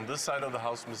question. On this side of the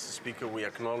House, Mr. Speaker, we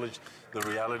acknowledge the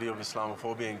reality of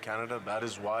Islamophobia in Canada. That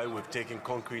is why we've taken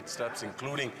concrete steps,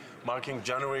 including marking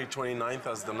January 29th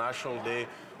as the National Day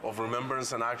of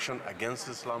Remembrance and Action Against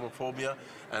Islamophobia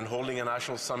and holding a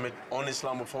national summit on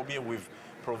Islamophobia. We've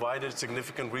provided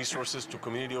significant resources to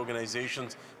community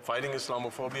organizations fighting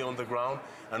Islamophobia on the ground,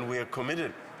 and we are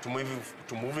committed to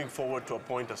moving forward to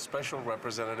appoint a special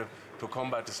representative to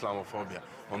combat Islamophobia.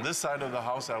 On this side of the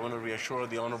House, I want to reassure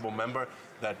the honourable member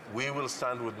that we will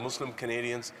stand with Muslim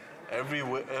Canadians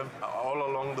all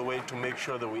along the way to make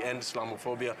sure that we end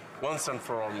Islamophobia once and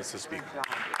for all, Mr. Speaker.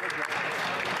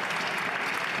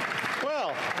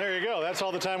 Well, there you go. That's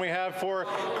all the time we have for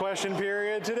question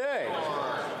period today.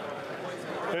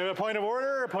 We have a point of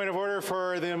order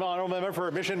for the honourable member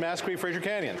for Mission Masquee Fraser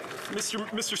Canyon.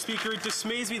 Mr. Speaker, it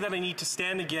dismays me that I need to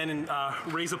stand again and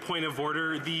raise a point of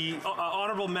order. The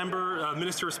honourable member,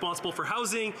 minister responsible for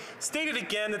housing, stated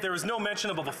again that there was no mention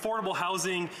of affordable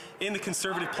housing in the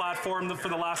Conservative platform for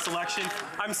the last election.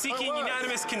 I'm seeking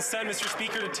unanimous consent, Mr.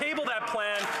 Speaker, to table that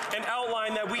plan and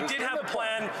outline that we did have a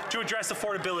plan to address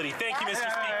affordability. Thank you,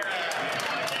 Mr. Speaker.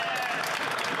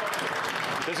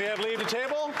 Does he have leave to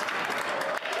table?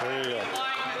 There you go.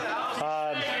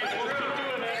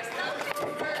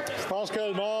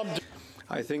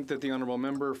 I think that the honourable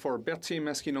member for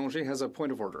Berthier-Masquinongé has a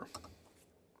point of order.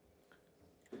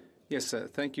 Yes,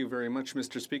 thank you very much,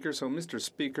 Mr. Speaker. So, Mr.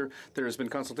 Speaker, there has been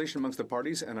consultation amongst the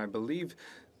parties, and I believe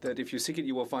that if you seek it,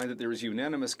 you will find that there is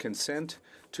unanimous consent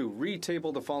to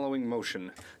retable the following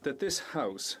motion, that this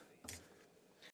House